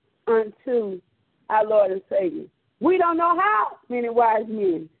gifts unto our Lord and Savior. We don't know how many wise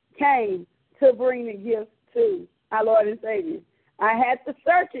men came to bring the gifts to our Lord and Savior. I had to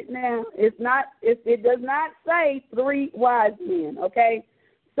search it now. It does not say 3 wise men, okay?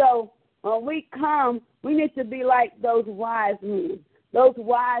 So when we come, we need to be like those wise men. Those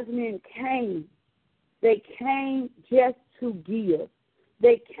wise men came. They came just to give.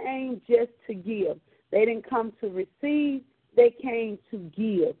 They came just to give. They didn't come to receive. They came to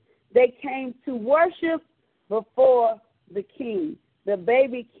give. They came to worship before the King, the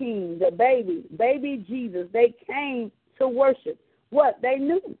baby King, the baby Jesus. They came to worship. What? They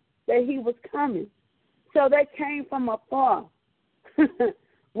knew that he was coming. So they came from afar with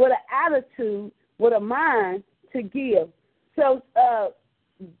an attitude, with a mind to give. So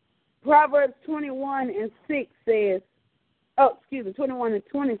Proverbs 21:6 says,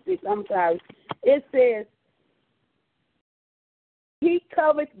 21:26, I'm sorry. It says, he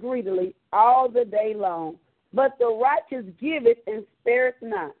coveteth greedily all the day long, but the righteous giveth and spareth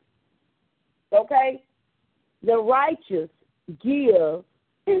not. Okay? The righteous give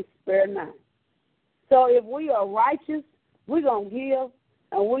and spare not. So if we are righteous, we're going to give,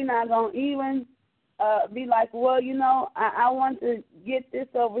 and we're not going to even be like, well, you know, I want to get this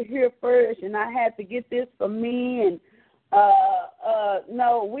over here first, and I had to get this for me. And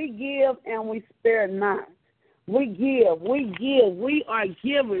no, we give and we spare not. We give. We are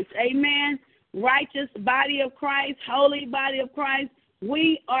givers. Amen. Righteous body of Christ, holy body of Christ,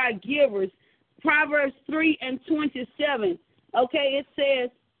 we are givers. Proverbs 3:27. Okay, it says,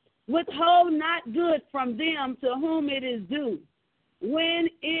 withhold not good from them to whom it is due, when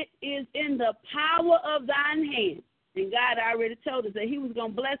it is in the power of thine hand. And God already told us that he was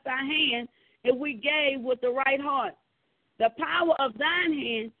going to bless our hand if we gave with the right heart. The power of thine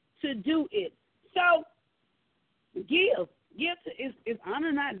hand to do it. So, give. Is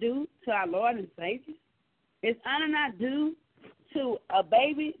honor not due to our Lord and Savior? Is honor not due to a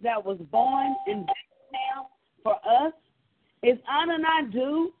baby that was born and now for us? Is honor not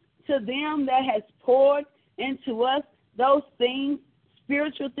due to them that has poured into us those things,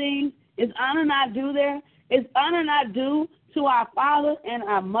 spiritual things? Is honor not due there? Is honor not due to our father and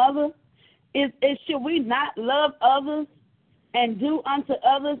our mother? Should we not love others and do unto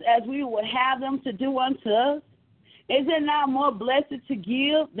others as we would have them to do unto us? Is it not more blessed to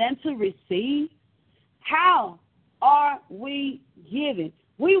give than to receive? How are we giving?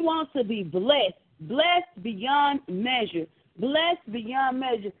 We want to be blessed, blessed beyond measure, blessed beyond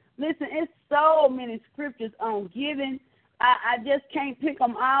measure. Listen, it's so many scriptures on giving. I just can't pick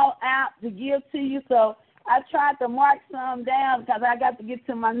them all out to give to you, so I tried to mark some down because I got to get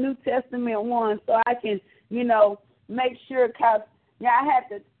to my New Testament one so I can, you know, make sure, because I had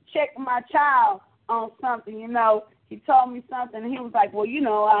to check my child on something, you know. He told me something, and he was like, well, you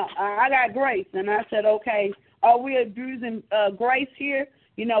know, I got grace. And I said, okay, are we abusing grace here?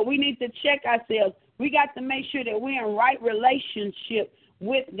 You know, we need to check ourselves. We got to make sure that we're in right relationship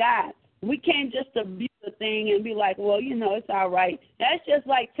with God. We can't just abuse a thing and be like, well, you know, it's all right. That's just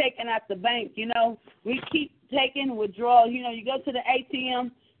like taking out the bank, you know. We keep taking withdrawals. You know, you go to the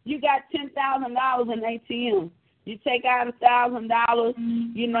ATM, you got $10,000 in ATM. You take out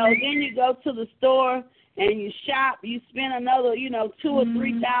 $1,000, you know, then you go to the store and you shop, you spend another, you know, $2,000 or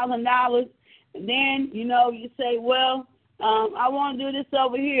 $3,000. And then, you know, you say, well, I want to do this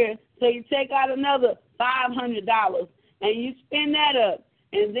over here. So you take out another $500 and you spend that up.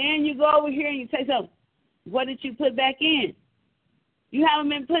 And then you go over here and you take something. What did you put back in? You haven't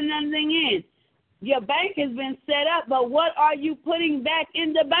been putting anything in. Your bank has been set up, but what are you putting back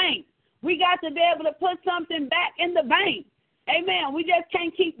in the bank? We got to be able to put something back in the bank. Amen. We just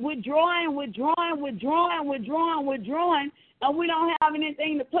can't keep withdrawing, and we don't have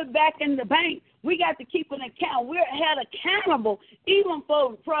anything to put back in the bank. We got to keep an account. We're held accountable even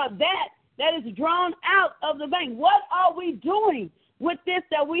for that is drawn out of the bank. What are we doing with this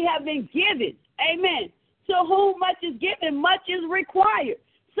that we have been given? Amen. To whom much is given, much is required.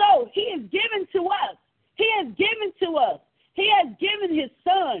 So he is given to us. He has given to us. He has given his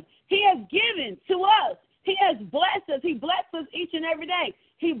son. He has given to us. He has blessed us. He blesses us each and every day.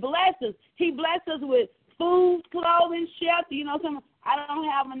 He blesses. He blesses us with food, clothing, shelter. You know, I don't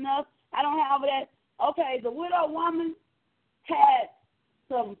have enough. I don't have that. Okay, the widow woman had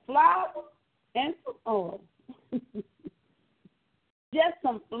some flour and some oil. Just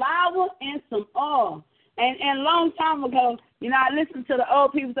some flour and some oil. And a long time ago, you know, I listened to the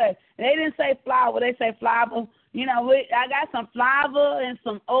old people say, they didn't say flour, they say flour. You know, I got some flour and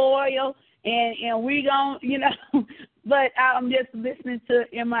some oil, and we gon', you know, but I'm just listening to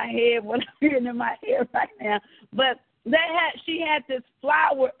in my head what I'm hearing in my head right now. But she had this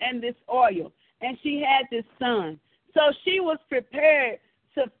flour and this oil, and she had this son. So she was prepared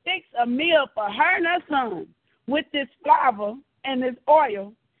to fix a meal for her and her son with this flour and this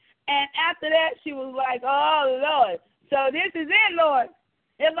oil. And after that, she was like, oh, Lord, so this is it, Lord.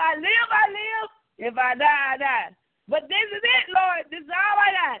 If I live, I live. If I die, I die. But this is it, Lord. This is all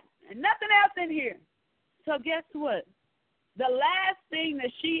I got. And nothing else in here. So guess what? The last thing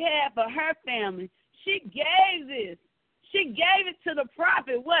that she had for her family, she gave this. She gave it to the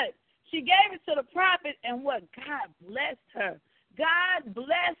prophet. What? She gave it to the prophet, and what? God blessed her. God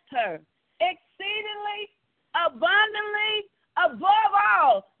blessed her exceedingly, abundantly, above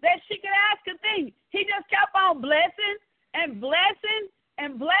all that she could ask a thing. He just kept on blessing and blessing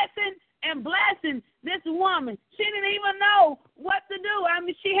and blessing and blessing this woman. She didn't even know what to do. I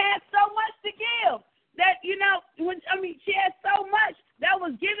mean, she had so much to give that, you know, she had so much that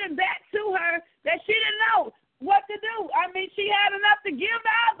was given back to her that she didn't know what to do. I mean, she had enough to give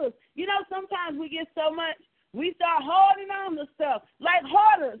to others. You know, sometimes we get so much, we start holding on to stuff like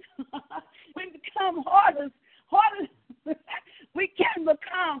hoarders. We become hoarders. We can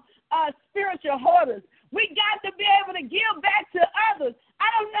become spiritual hoarders. We got to be able to give back to others. I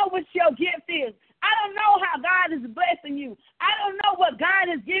don't know what your gift is. I don't know how God is blessing you. I don't know what God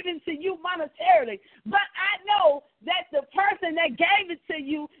has given to you monetarily. But I know that the person that gave it to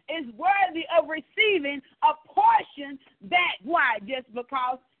you is worthy of receiving a portion back. Why? Just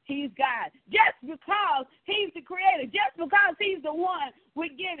because he's God. Just because he's the creator. Just because he's the one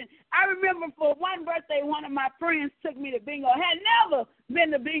with giving. I remember for one birthday, one of my friends took me to bingo. I had never been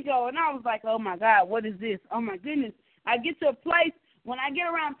to bingo. And I was like, oh, my God, what is this? Oh, my goodness. I get to a place, when I get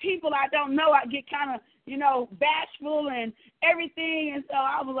around people I don't know, I get kind of, you know, bashful and everything. And so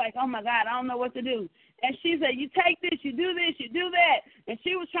I was like, oh, my God, I don't know what to do. And she said, you take this, you do this, you do that. And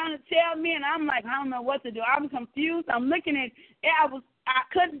she was trying to tell me, and I'm like, I don't know what to do. I'm confused. I'm looking at it. I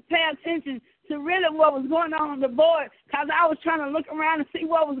couldn't pay attention to really what was going on the board because I was trying to look around and see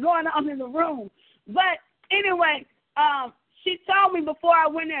what was going on in the room. But anyway, she told me before I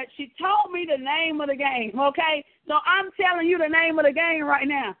went there, she told me the name of the game, okay? So I'm telling you the name of the game right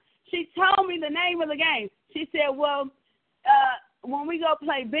now. She told me the name of the game. She said, well, when we go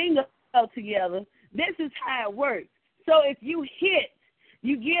play bingo together, this is how it works. So if you hit,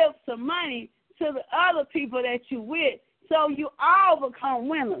 you give some money to the other people that you with, so you all become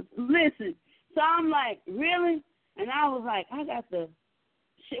winners. Listen. So I'm like, really? And I was like,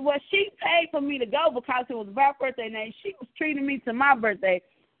 she paid for me to go because it was my birthday night. She was treating me to my birthday.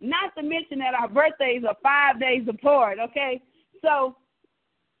 Not to mention that our birthdays are 5 days apart, okay? So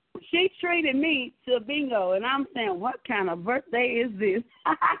she treated me to bingo, and I'm saying, what kind of birthday is this?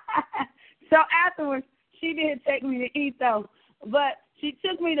 So afterwards, she did take me to eat, though. But she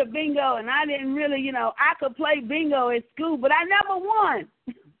took me to bingo, and I didn't really, you know, I could play bingo at school, but I never won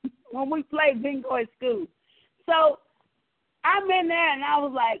when we played bingo at school. So I'm in there, and I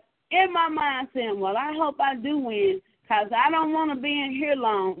was like, in my mind saying, well, I hope I do win because I don't want to be in here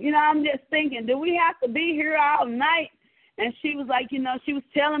long. You know, I'm just thinking, do we have to be here all night? And she was like, you know, she was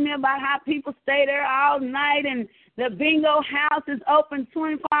telling me about how people stay there all night, and the bingo house is open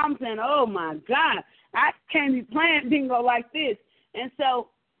 24 hours. I'm saying, oh, my God, I can't be playing bingo like this. And so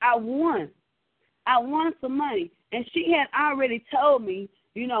I won. I won some money. And she had already told me,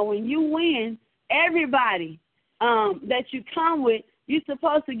 you know, when you win, everybody that you come with, you're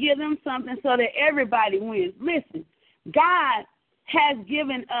supposed to give them something so that everybody wins. Listen, God has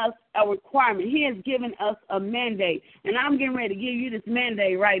given us a requirement. He has given us a mandate. And I'm getting ready to give you this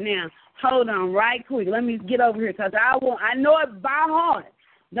mandate right now. Hold on right quick. Let me get over here because I know it by heart.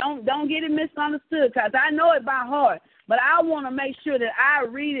 Don't get it misunderstood because I know it by heart. But I want to make sure that I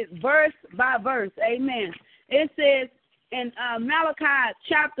read it verse by verse. Amen. It says in Malachi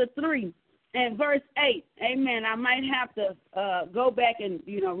chapter 3 and verse 8. Amen. I might have to go back and,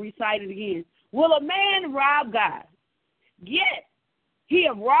 you know, recite it again. Will a man rob God? Yet he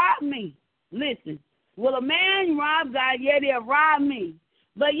have robbed me. Listen. Will a man rob God? Yet he have robbed me.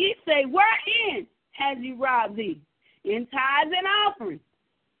 But ye say, wherein has he robbed thee? In tithes and offerings.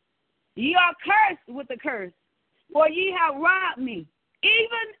 Ye are cursed with a curse, for ye have robbed me,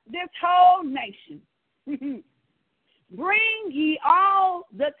 even this whole nation. Bring ye all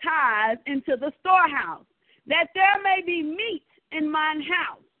the tithes into the storehouse, that there may be meat in mine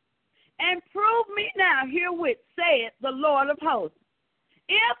house. And prove me now herewith, saith the Lord of hosts,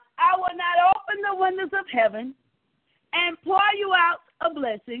 if I will not open the windows of heaven and pour you out a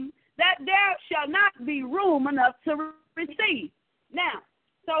blessing, that there shall not be room enough to receive. Now,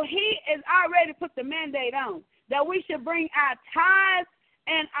 so he has already put the mandate on that we should bring our tithes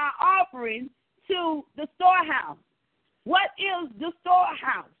and our offerings to the storehouse. What is the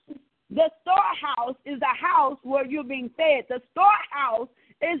storehouse? The storehouse is a house where you're being fed. The storehouse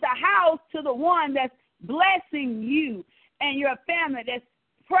is a house to the one that's blessing you and your family, that's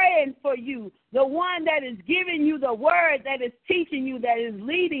praying for you, the one that is giving you the word, that is teaching you, that is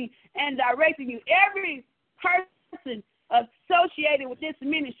leading and directing you. Every person associated with this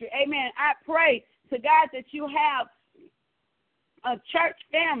ministry, amen, I pray to God that you have a church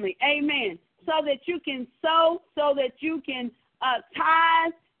family, amen, so that you can sow, so that you can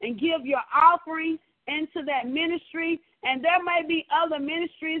tithe and give your offering into that ministry. And there may be other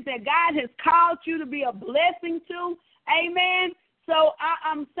ministries that God has called you to be a blessing to, amen. So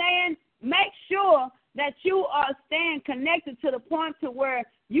I'm saying make sure that you are staying connected to the point to where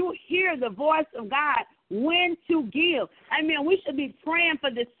you hear the voice of God when to give. I mean, we should be praying for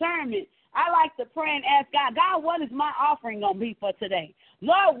discernment. I like to pray and ask God, God, what is my offering going to be for today?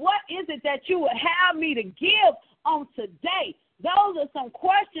 Lord, what is it that you would have me to give on today? Those are some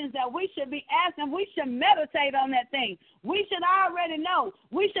questions that we should be asking. We should meditate on that thing. We should already know.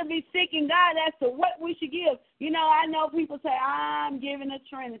 We should be seeking God as to what we should give. You know, I know people say, I'm giving a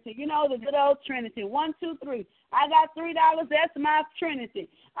Trinity. You know, the good old Trinity. 1, 2, 3. I got $3. That's my Trinity.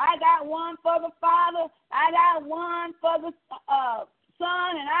 I got one for the Father. I got one for the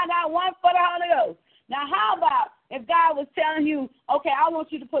Son. And I got one for the Holy Ghost. Now, how about if God was telling you, okay, I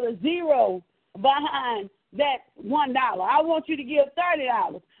want you to put a 0 behind that $1. I want you to give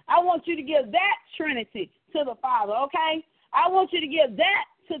 $30. I want you to give that Trinity to the Father, okay? I want you to give that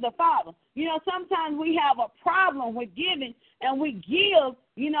to the Father. You know, sometimes we have a problem with giving, and we give,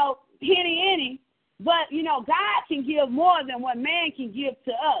 you know, henny, but, you know, God can give more than what man can give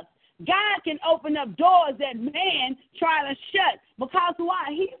to us. God can open up doors that man try to shut, because why?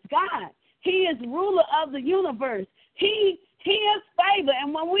 He's God. He is ruler of the universe. He is favor,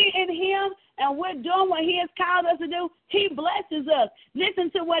 and when we're in him and we're doing what he has called us to do, he blesses us. Listen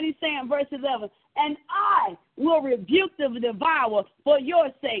to what he's saying, verse 11. And I will rebuke the devourer for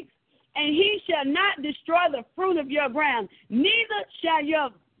your sakes, and he shall not destroy the fruit of your ground, neither shall your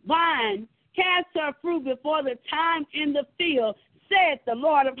vine cast her fruit before the time in the field, saith the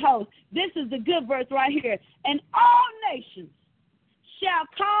Lord of hosts. This is the good verse right here. And all nations shall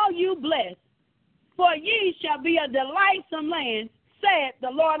call you blessed, for ye shall be a delightsome land, saith the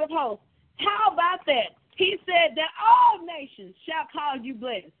Lord of hosts. How about that? He said that all nations shall call you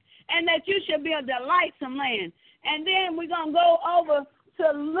blessed, and that you shall be a delightsome land. And then we're going to go over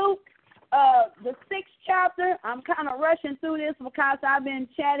to Luke, the 6th chapter. I'm kind of rushing through this because I've been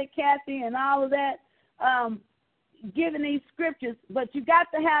chatting Kathy and all of that, giving these scriptures. But you got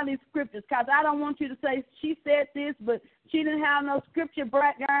to have these scriptures, because I don't want you to say she said this, but she didn't have no scripture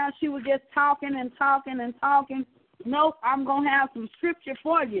background. She was just talking and talking and talking. Nope, I'm going to have some scripture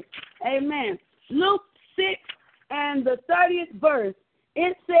for you. Amen. Luke 6 and the 30th verse,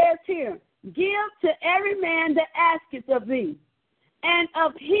 it says here, give to every man that asketh of thee, and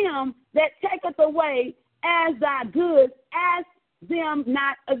of him that taketh away as thy goods, ask them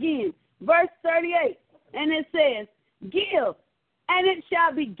not again. Verse 38, and it says, give, and it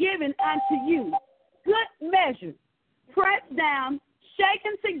shall be given unto you. Good measure, pressed down,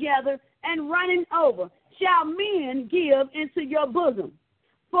 shaken together, and running over, shall men give into your bosom.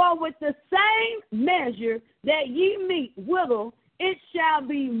 For with the same measure that ye meet withal, it shall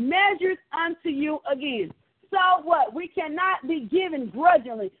be measured unto you again. So what? We cannot be given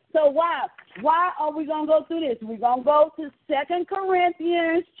grudgingly. So why? Why are we going to go through this? We're going to go to 2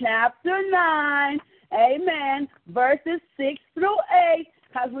 Corinthians chapter 9, amen, verses 6 through 8,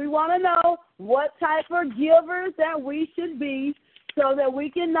 because we want to know what type of givers that we should be so that we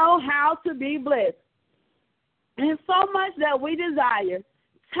can know how to be blessed. And so much that we desire,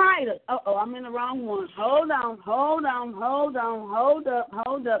 Titus, I'm in the wrong one. Hold up.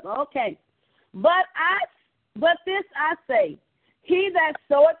 Okay. But this I say, he that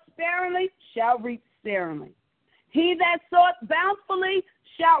soweth sparingly shall reap sparingly. He that soweth bountifully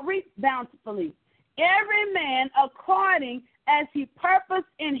shall reap bountifully. Every man according as he purposed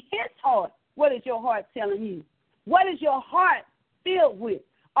in his heart. What is your heart telling you? What is your heart filled with?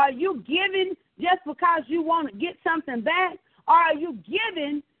 Are you giving just because you want to get something back? Or are you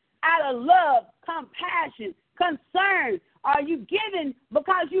giving out of love, compassion, concern? Are you giving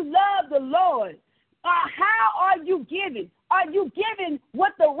because you love the Lord? How are you giving? Are you giving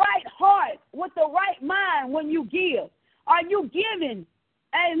with the right heart, with the right mind when you give? Are you giving,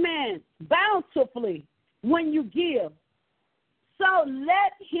 amen, bountifully when you give? So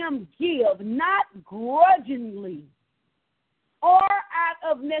let him give, not grudgingly or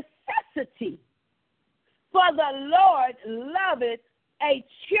out of necessity. For the Lord loveth a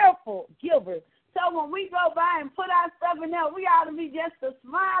cheerful giver. So when we go by and put our stuff in there, we ought to be just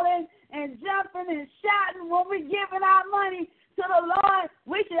smiling and jumping and shouting when we're giving our money to the Lord.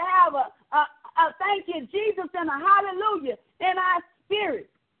 We should have a thank you, Jesus, and a hallelujah in our spirit.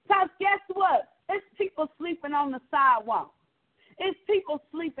 Because guess what? It's people sleeping on the sidewalk. It's people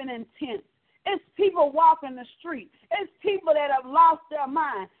sleeping in tents. It's people walking the street. It's people that have lost their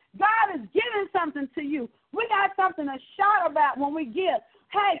mind. God is giving something to you. We got something to shout about when we give.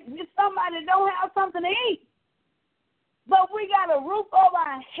 Hey, if somebody don't have something to eat, but we got a roof over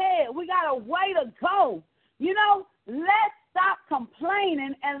our head. We got a way to go. You know, let's stop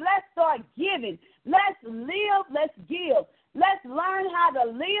complaining and let's start giving. Let's live, let's give. Let's learn how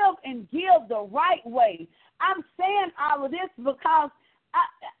to live and give the right way. I'm saying all of this because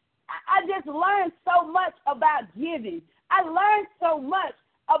I just learned so much about giving. I learned so much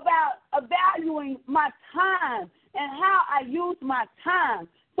about valuing my time and how I use my time.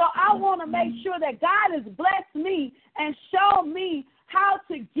 So I want to make sure that God has blessed me and shown me how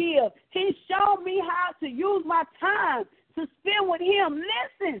to give. He's shown me how to use my time to spend with him.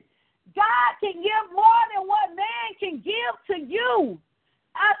 Listen, God can give more than what man can give to you.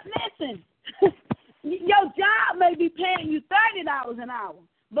 Listen, your job may be paying you $30 an hour,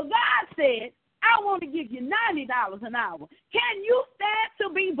 but God said, I want to give you $90 an hour. Can you stand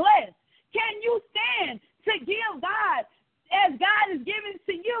to be blessed? Can you stand to give God as God is giving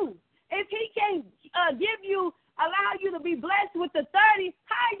to you? If he can't allow you to be blessed with the 30,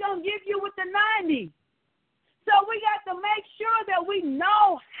 how he going to give you with the 90? So we got to make sure that we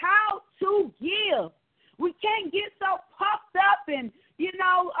know how to give. We can't get so puffed up and,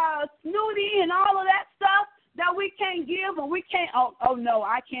 snooty and all of that stuff that we can't give and we can't, oh no,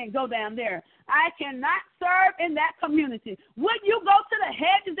 I can't go down there. I cannot serve in that community. Would you go to the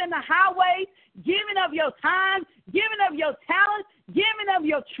hedges and the highways, giving of your time, giving of your talent, giving of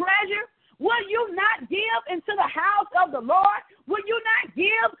your treasure? Will you not give into the house of the Lord? Will you not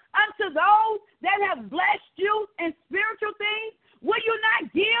give unto those that have blessed you in spiritual things? Will you not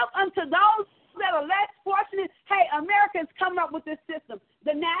give unto those that are less fortunate? Hey, America is coming up with this system,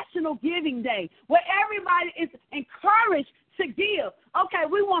 the National Giving Day, where everybody is encouraged to give. Okay,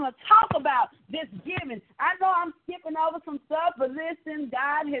 we want to talk about this giving. I know I'm skipping over some stuff, but listen,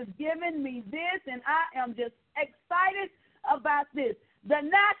 God has given me this, and I am just excited about this. The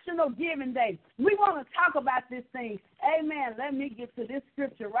National Giving Day. We want to talk about this thing. Amen. Let me get to this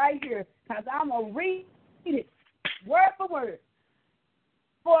scripture right here because I'm going to read it word for word.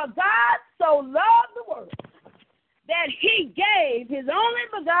 For God so loved the world that he gave his only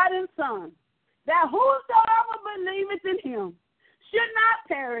begotten Son, that whosoever believeth in him should not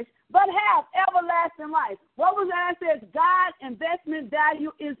perish, but have everlasting life. What was that? It says God's investment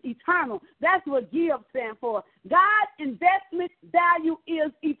value is eternal. That's what give stands for. God's investment value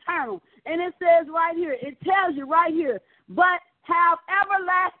is eternal. And it says right here, it tells you right here, but have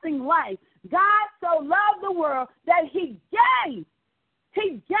everlasting life. God so loved the world that he gave.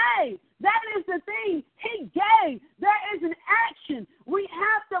 He gave. That is the thing. He gave. There is an action. We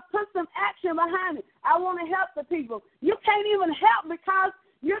have to put some action behind it. I want to help the people. You can't even help because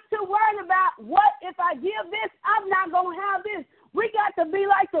you're too worried about what if I give this, I'm not going to have this. We got to be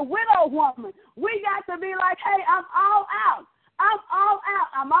like the widow woman. We got to be like, hey, I'm all out. I'm all out.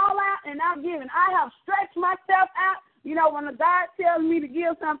 I'm all out and I'm giving. I have stretched myself out. You know, when God tells me to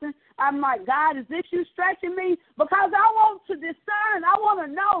give something, I'm like, God, is this you stretching me? Because I want to discern. I want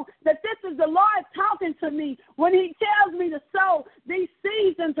to know that this is the Lord talking to me when he tells me to sow these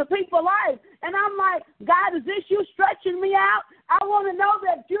seeds into people's lives. And I'm like, God, is this you stretching me out? I want to know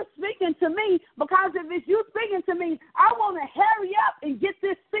that you're speaking to me because if it's you speaking to me, I want to hurry up and get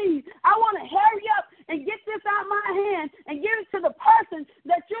this seed. I want to hurry up and get this out of my hand and give it to the person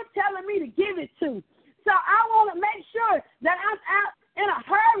that you're telling me to give it to. So I want to make sure that I'm out in a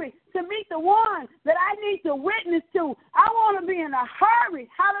hurry to meet the one that I need to witness to. I want to be in a hurry,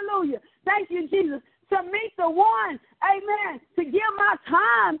 hallelujah, thank you, Jesus, to meet the one, amen, to give my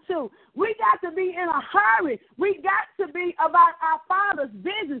time to. We got to be in a hurry. We got to be about our Father's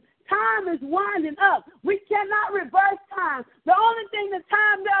business. Time is winding up. We cannot reverse time. The only thing that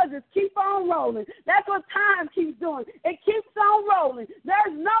time does is keep on rolling. That's what time keeps doing. It keeps on rolling.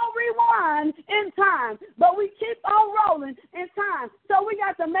 There's no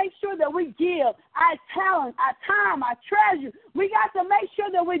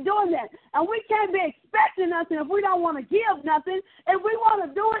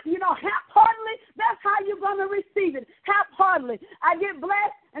do it, half-heartedly, that's how you're going to receive it, half-heartedly. I get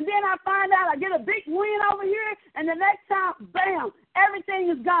blessed, and then I find out I get a big win over here, and the next time, bam,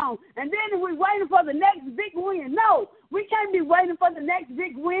 everything is gone. And then we're waiting for the next big win. No, we can't be waiting for the next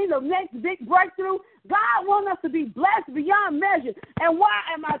big win, the next big breakthrough. God wants us to be blessed beyond measure. And why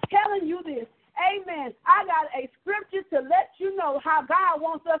am I telling you this? Amen. I got a scripture to let you know how God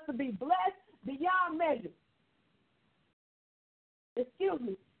wants us to be blessed beyond measure. Excuse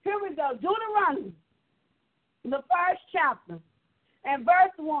me. Here we go. Deuteronomy, the 1st chapter, and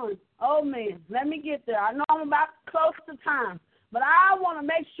verse 1. Oh, man. Let me get there. I know I'm about close to time, but I want to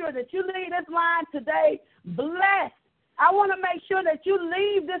make sure that you leave this line today blessed. I want to make sure that you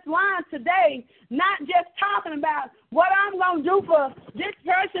leave this line today not just talking about what I'm going to do for this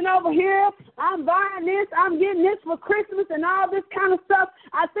person over here. I'm buying this. I'm getting this for Christmas and all this kind of stuff.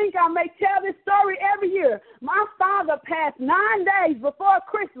 I think I may tell this story every year. My father passed 9 days before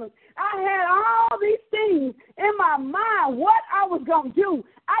Christmas. I had all these things in my mind, what I was going to do.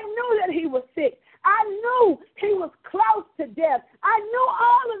 I knew that he was sick. I knew he was close to death. I knew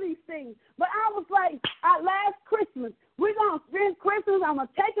all of these things. But I was like, last Christmas, we're going to spend Christmas. I'm going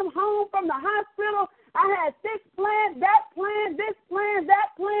to take him home from the hospital. I had this plan, that plan, this plan,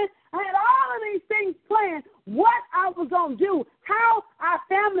 that plan. I had all of these things planned, what I was going to do, how our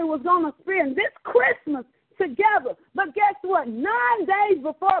family was going to spend this Christmas together. But guess what? 9 days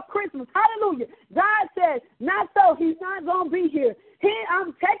before Christmas, hallelujah, God said, not so, he's not going to be here.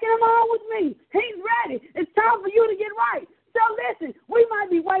 I'm taking him on with me. He's ready. It's time for you to get right. So listen, we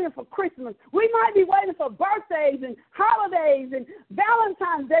might be waiting for Christmas. We might be waiting for birthdays and holidays and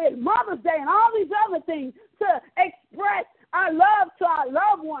Valentine's Day and Mother's Day and all these other things to express our love to our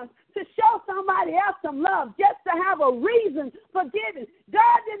loved ones, to show somebody else some love, just to have a reason for giving.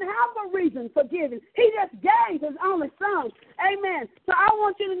 God didn't have a reason for giving. He just gave his only son. Amen. So I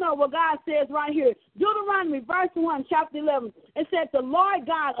want you to know what God says right here. Deuteronomy, verse 1, chapter 11. It said, the Lord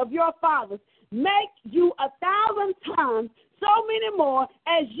God of your fathers make you 1,000 times so many more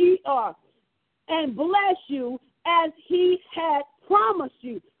as ye are, and bless you as he had promised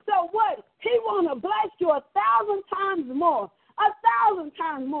you. So what? He want to bless you 1,000 times more. 1,000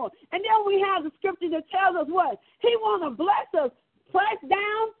 times more. And then we have the scripture that tells us what? He want to bless us, pressed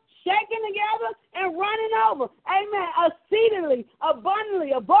down, shaking together, and running over. Amen. Exceedingly, abundantly,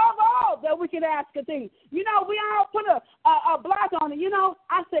 above all that we can ask a thing. We all put a block on it.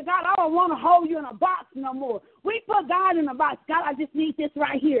 I said, God, I don't want to hold you in a box no more. We put God in a box. God, I just need this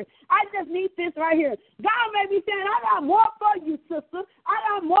right here. I just need this right here. God may be saying, I got more for you, sister. I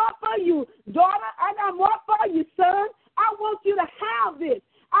got more for you, daughter. I got more for you, son. I want you to have this.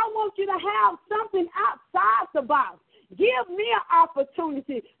 I want you to have something outside the box. Give me an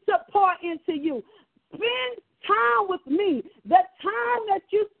opportunity to pour into you. Spend time with me. The time that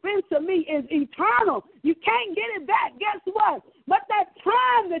you spend to me is eternal. You can't get it back. Guess what? But that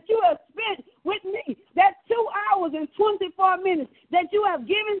time that you have spent with me, that 2 hours and 24 minutes that you have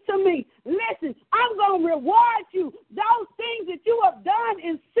given to me, listen, I'm going to reward you. Those things that you have done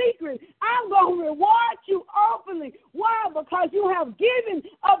in secret, I'm going to reward you openly. Why? Because you have given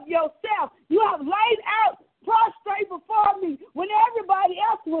of yourself. You have laid out prostrate before me when everybody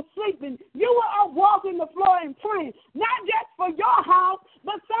else was sleeping. You were up walking the floor and praying, not just for your house,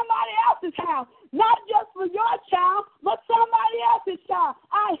 but somebody else's house. Not just for your child, but somebody else's child.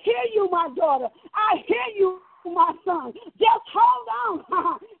 I hear you, my daughter. I hear you, my son. Just hold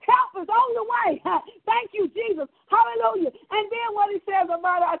on. Help is on the way. Thank you, Jesus. Hallelujah. And then what he says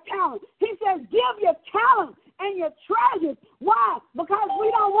about our talent, he says, give your talent and your treasures. Why? Because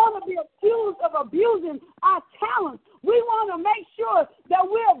we don't want to be accused of abusing our talents. We want to make sure that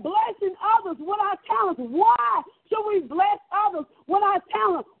we're blessing others with our talents. Why should we bless others with our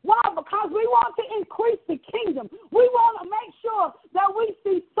talent? Why? Because we want to increase the kingdom. We want to make sure that we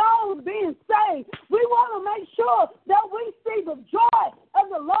see souls being saved. We want to make sure that we see the joy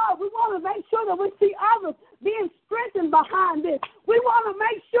of the Lord. We want to make sure that we see others being strengthened behind this. We want to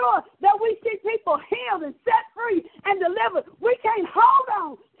make sure that we see people healed and set free and delivered. We can't hold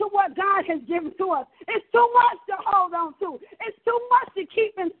on to what God has given to us. It's too much to hold on to. It's too much to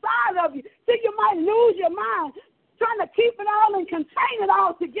keep inside of you, so you might lose your mind trying to keep it all and contain it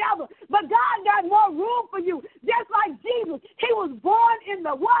all together. But God got more room for you. Just like Jesus, he was born in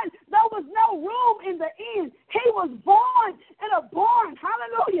the one. There was no room in the end. He was born in a barn.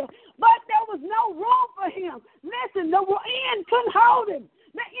 Hallelujah. But there was no room for him. Listen, the end couldn't hold him.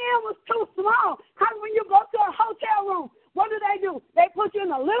 The end was too small. How when you go to a hotel room, what do? They put you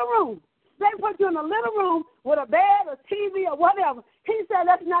in a little room. They put you in a little room with a bed, a TV, or whatever. He said,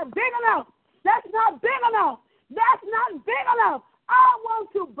 that's not big enough. That's not big enough. That's not big enough. I want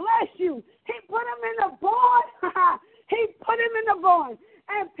to bless you. He put him in the barn. He put him in the barn.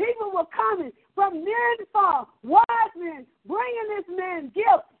 And people were coming from near and far, wise men, bringing this man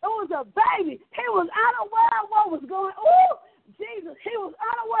gifts. It was a baby. He was unaware of what was going on. Ooh, Jesus, he was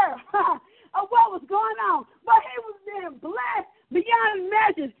unaware of what was going on. But he was being blessed beyond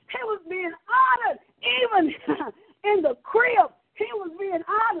measures. He was being honored even in the crib. He was being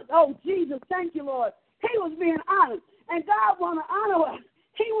honored. Oh, Jesus, thank you, Lord. He was being honored. And God want to honor us.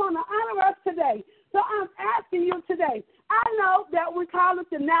 He want to honor us today. So I'm asking you today, I know that we call it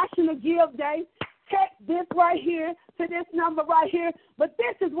the National Give Day. Text this right here to this number right here. But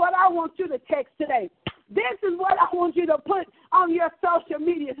this is what I want you to text today. This is what I want you to put on your social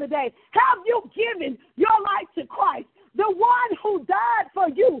media today. Have you given your life to Christ? The one who died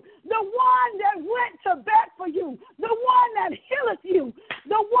for you, the one that went to bat for you, the one that healeth you,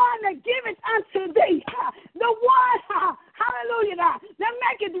 the one that giveth unto thee, the one, hallelujah, that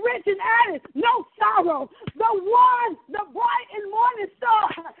maketh rich and addeth no sorrow, the one, the bright and morning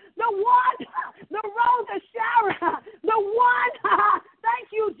star, the one, the rose of Sharon, the one,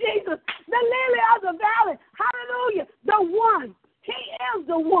 thank you, Jesus, the lily of the valley, hallelujah, the one. He is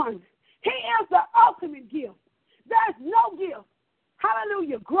the one. He is the ultimate gift. There's no gift,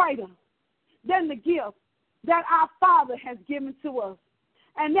 hallelujah, greater than the gift that our Father has given to us.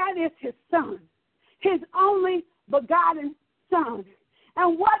 And that is his Son, his only begotten Son.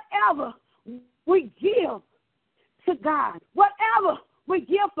 And whatever we give to God, whatever we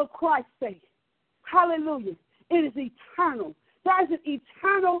give for Christ's sake, hallelujah, it is eternal. There's an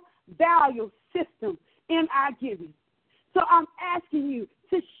eternal value system in our giving. So I'm asking you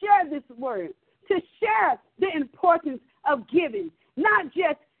to share this word, to share the importance of giving, not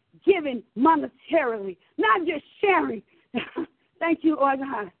just giving monetarily, not just sharing. Thank you, Lord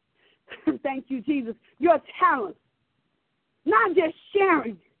God. Thank you, Jesus. Your talent, not just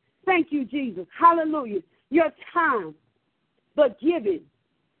sharing. Thank you, Jesus. Hallelujah. Your time, but giving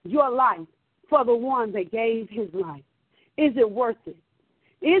your life for the one that gave his life. Is it worth it?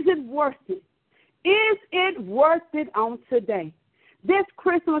 Is it worth it? Is it worth it on today? This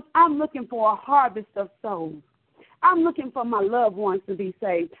Christmas, I'm looking for a harvest of souls. I'm looking for my loved ones to be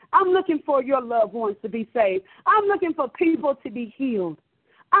saved. I'm looking for your loved ones to be saved. I'm looking for people to be healed.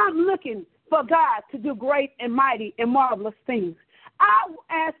 I'm looking for God to do great and mighty and marvelous things. I'm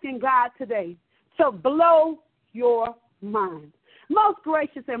asking God today to blow your mind. Most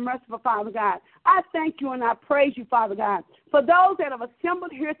gracious and merciful Father God, I thank you and I praise you, Father God, for those that have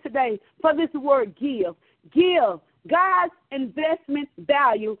assembled here today for this word give. Give. God's investment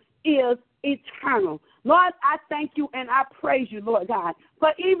value is eternal. Lord, I thank you and I praise you, Lord God,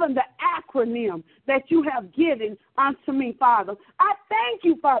 for even the acronym that you have given unto me, Father. I thank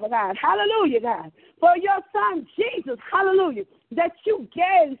you, Father God, hallelujah, God, for your Son, Jesus, hallelujah, that you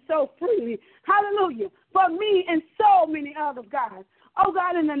gave so freely, hallelujah, for me and so many others, God. Oh,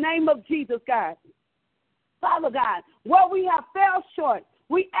 God, in the name of Jesus, God. Father God, where we have fell short,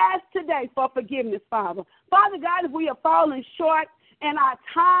 we ask today for forgiveness, Father. Father God, if we have fallen short in our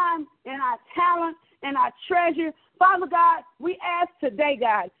time, in our talent, in our treasure, Father God, we ask today,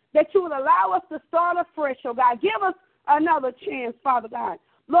 God, that you would allow us to start afresh, oh God. Give us another chance, Father God.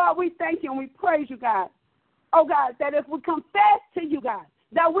 Lord, we thank you and we praise you, God. Oh, God, that if we confess to you, God,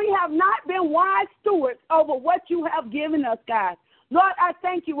 that we have not been wise stewards over what you have given us, God. Lord, I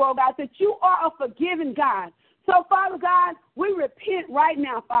thank you, oh, God, that you are a forgiving God. So, Father God, we repent right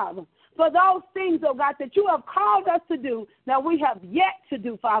now, Father, for those things, oh, God, that you have called us to do that we have yet to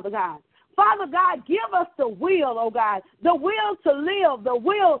do, Father God. Father God, give us the will, oh, God, the will to live, the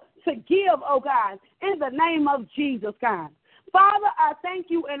will to give, oh, God, in the name of Jesus, God. Father, I thank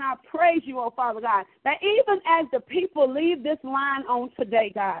you and I praise you, oh, Father God, that even as the people leave this line on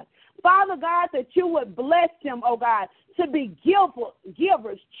today, God, Father God, that you would bless them, oh, God, to be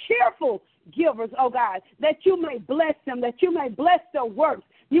givers, cheerful givers, oh, God, that you may bless them, that you may bless their works,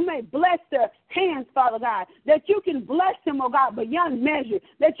 you may bless their hands, Father God, that you can bless them, oh, God, beyond measure,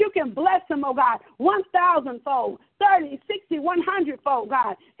 that you can bless them, oh, God, 1,000-fold, 30, 60, 100-fold,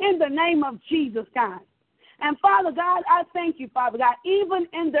 God, in the name of Jesus, God. And, Father God, I thank you, Father God, even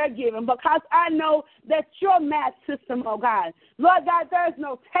in their giving, because I know that your math system, oh, God, Lord God, there's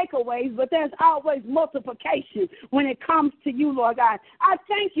no takeaways, but there's always multiplication when it comes to you, Lord God. I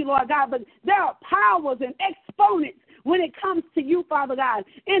thank you, Lord God, but there are powers and exponents when it comes to you, Father God,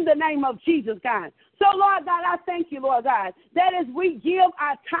 in the name of Jesus, God. So, Lord God, I thank you, Lord God, that as we give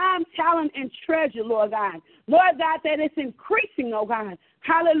our time, talent, and treasure, Lord God, that it's increasing, oh God,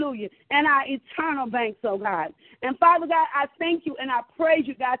 hallelujah, and our eternal banks, oh God. And Father God, I thank you and I praise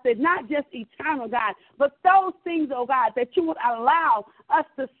you, God, that not just eternal, God, but those things, oh God, that you would allow us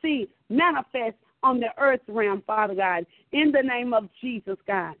to see manifest on the earth realm, Father God, in the name of Jesus,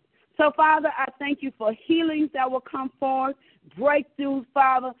 God. So, Father, I thank you for healings that will come forth, breakthroughs,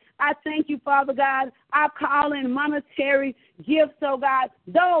 Father. I thank you, Father God. I call in monetary gifts, oh God,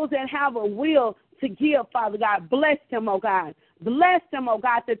 those that have a will to give, Father God. Bless them, oh God. Bless them, oh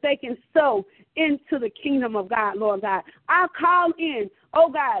God, that they can sow into the kingdom of God, Lord God. I call in, oh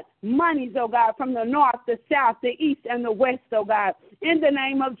God, monies, oh God, from the north, the south, the east, and the west, oh God, in the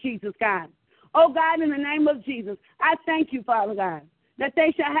name of Jesus, God. Oh God, in the name of Jesus, I thank you, Father God, that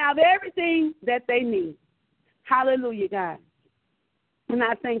they shall have everything that they need. Hallelujah, God. And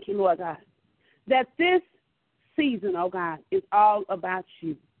I thank you, Lord God, that this season, oh God, is all about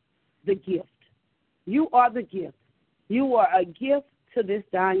you, the gift. You are the gift. You are a gift to this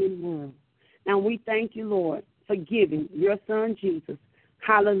dying world. And we thank you, Lord, for giving your son Jesus,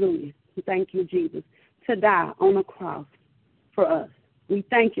 hallelujah, thank you, Jesus, to die on the cross for us. We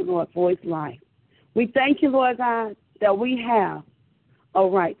thank you, Lord, for his life. We thank you, Lord God, that we have a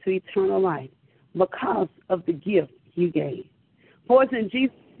right to eternal life because of the gift you gave. For it's in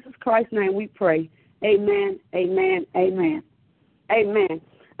Jesus Christ's name we pray. Amen, amen, amen, amen.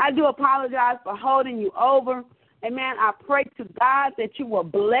 I do apologize for holding you over. Amen. I pray to God that you were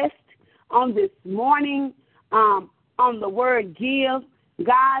blessed on this morning on the word give.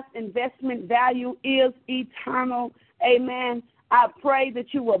 God's investment value is eternal. Amen. I pray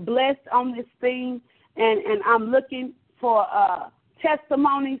that you were blessed on this thing, and I'm looking for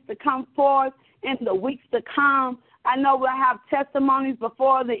testimonies to come forth in the weeks to come. I know we'll have testimonies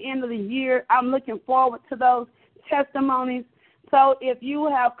before the end of the year. I'm looking forward to those testimonies. So if you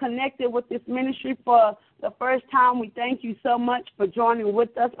have connected with this ministry for the first time, we thank you so much for joining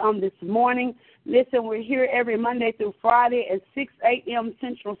with us on this morning. Listen, we're here every Monday through Friday at 6 a.m.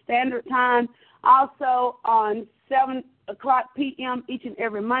 Central Standard Time. Also on 7 o'clock p.m. each and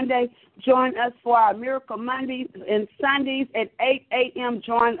every Monday. Join us for our Miracle Mondays, and Sundays at 8 a.m.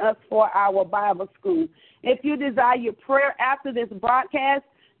 join us for our Bible school. If you desire prayer after this broadcast,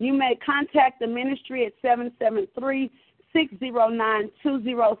 you may contact the ministry at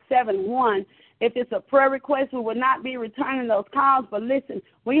 773-609-2071. If it's a prayer request, we will not be returning those calls. But listen,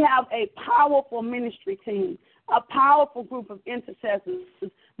 we have a powerful ministry team, a powerful group of intercessors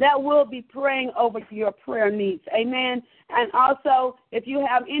that will be praying over your prayer needs. Amen. And also, if you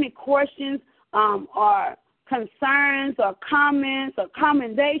have any questions or concerns or comments or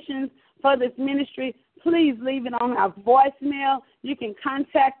commendations for this ministry, please leave it on our voicemail. You can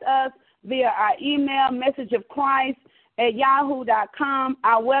contact us via our email, messageofchrist@yahoo.com,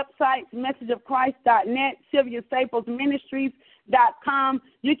 our website, messageofchrist.net, SylviaStaplesMinistries.com.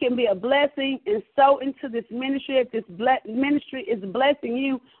 You can be a blessing and sow into this ministry. If this ministry is blessing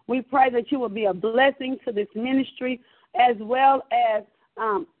you, we pray that you will be a blessing to this ministry, as well as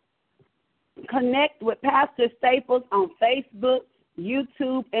connect with Pastor Staples on Facebook,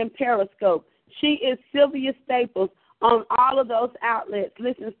 YouTube, and Periscope. She is Sylvia Staples on all of those outlets.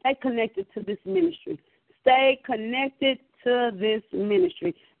 Listen, stay connected to this ministry. Stay connected to this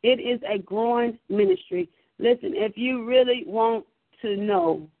ministry. It is a growing ministry. Listen, if you really want to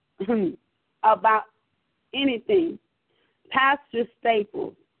know about anything, Pastor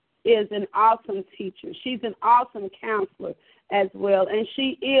Staples is an awesome teacher. She's an awesome counselor as well, and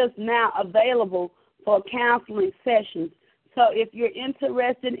she is now available for counseling sessions. So if you're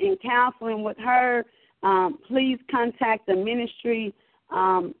interested in counseling with her, please contact the ministry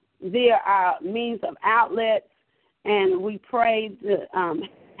via our means of outlets, and we pray to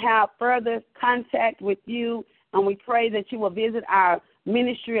have further contact with you, and we pray that you will visit our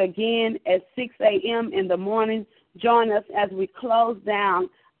ministry again at 6 a.m. in the morning. Join us as we close down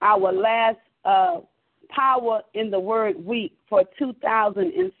our last Power in the Word week for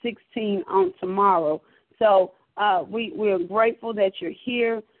 2016 on tomorrow. So we're grateful that you're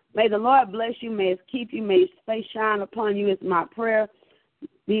here. May the Lord bless you. May He keep you. May His face shine upon you is my prayer.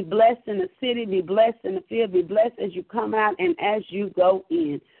 Be blessed in the city. Be blessed in the field. Be blessed as you come out and as you go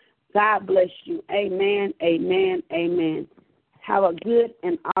in. God bless you. Amen, amen, amen. Have a good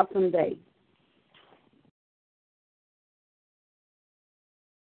and awesome day.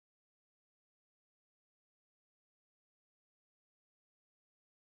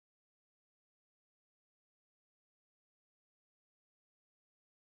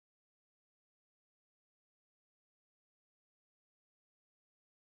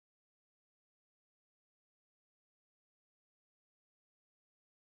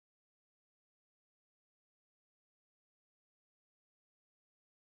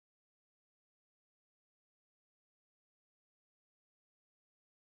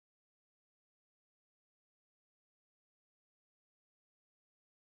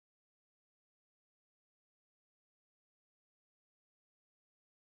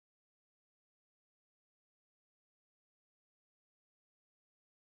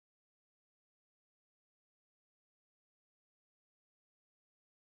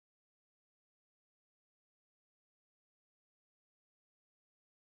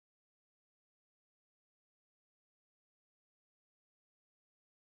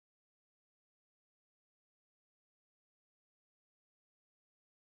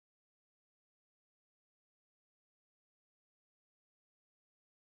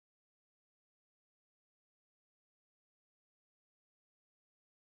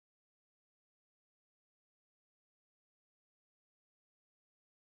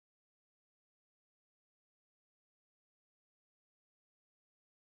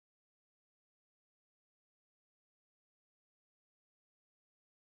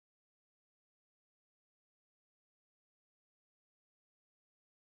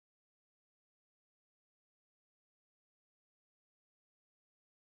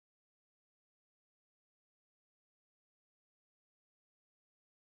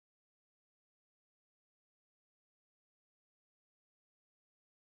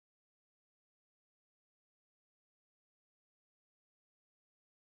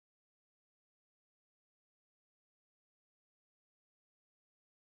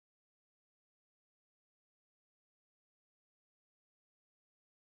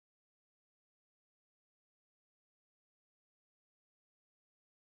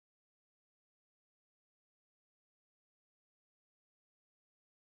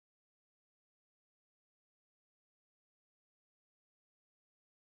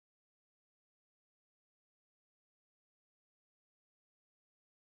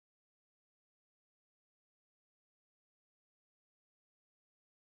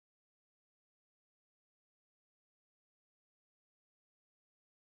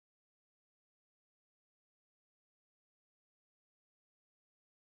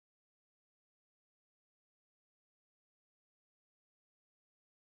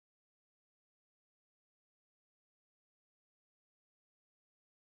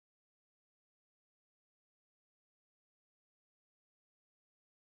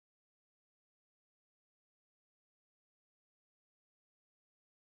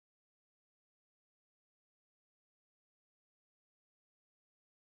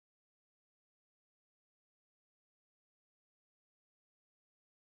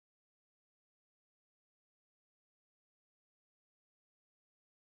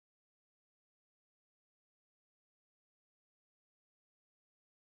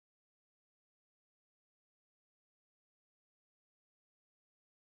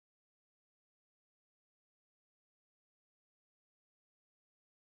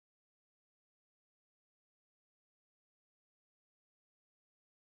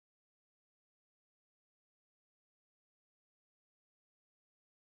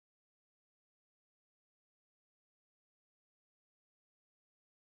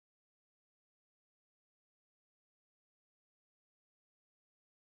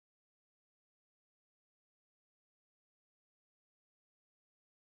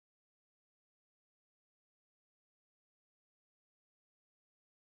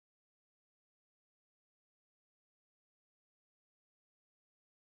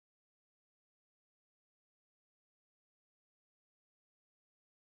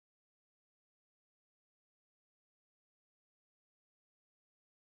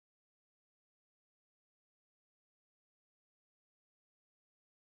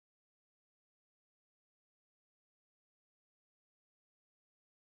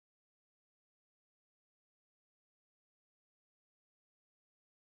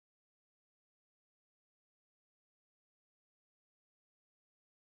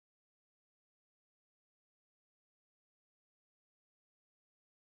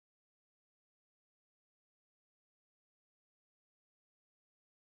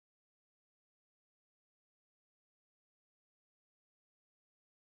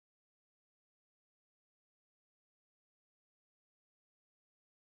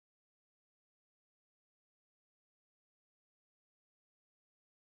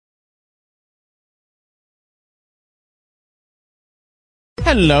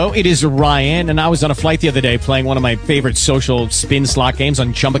 Hello, it is Ryan, and I was on a flight the other day playing one of my favorite social spin slot games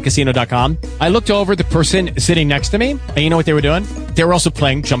on ChumbaCasino.com. I looked over at the person sitting next to me, and you know what they were doing? They were also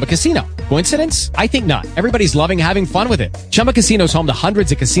playing Chumba Casino. Coincidence? I think not. Everybody's loving having fun with it. Chumba Casino is home to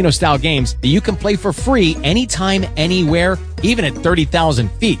hundreds of casino-style games that you can play for free anytime, anywhere, even at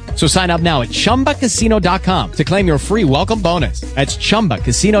 30,000 feet. So sign up now at ChumbaCasino.com to claim your free welcome bonus. That's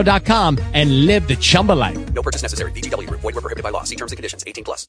ChumbaCasino.com and live the Chumba life. No purchase necessary. VGW. Void where prohibited by law. See terms and conditions. 18+.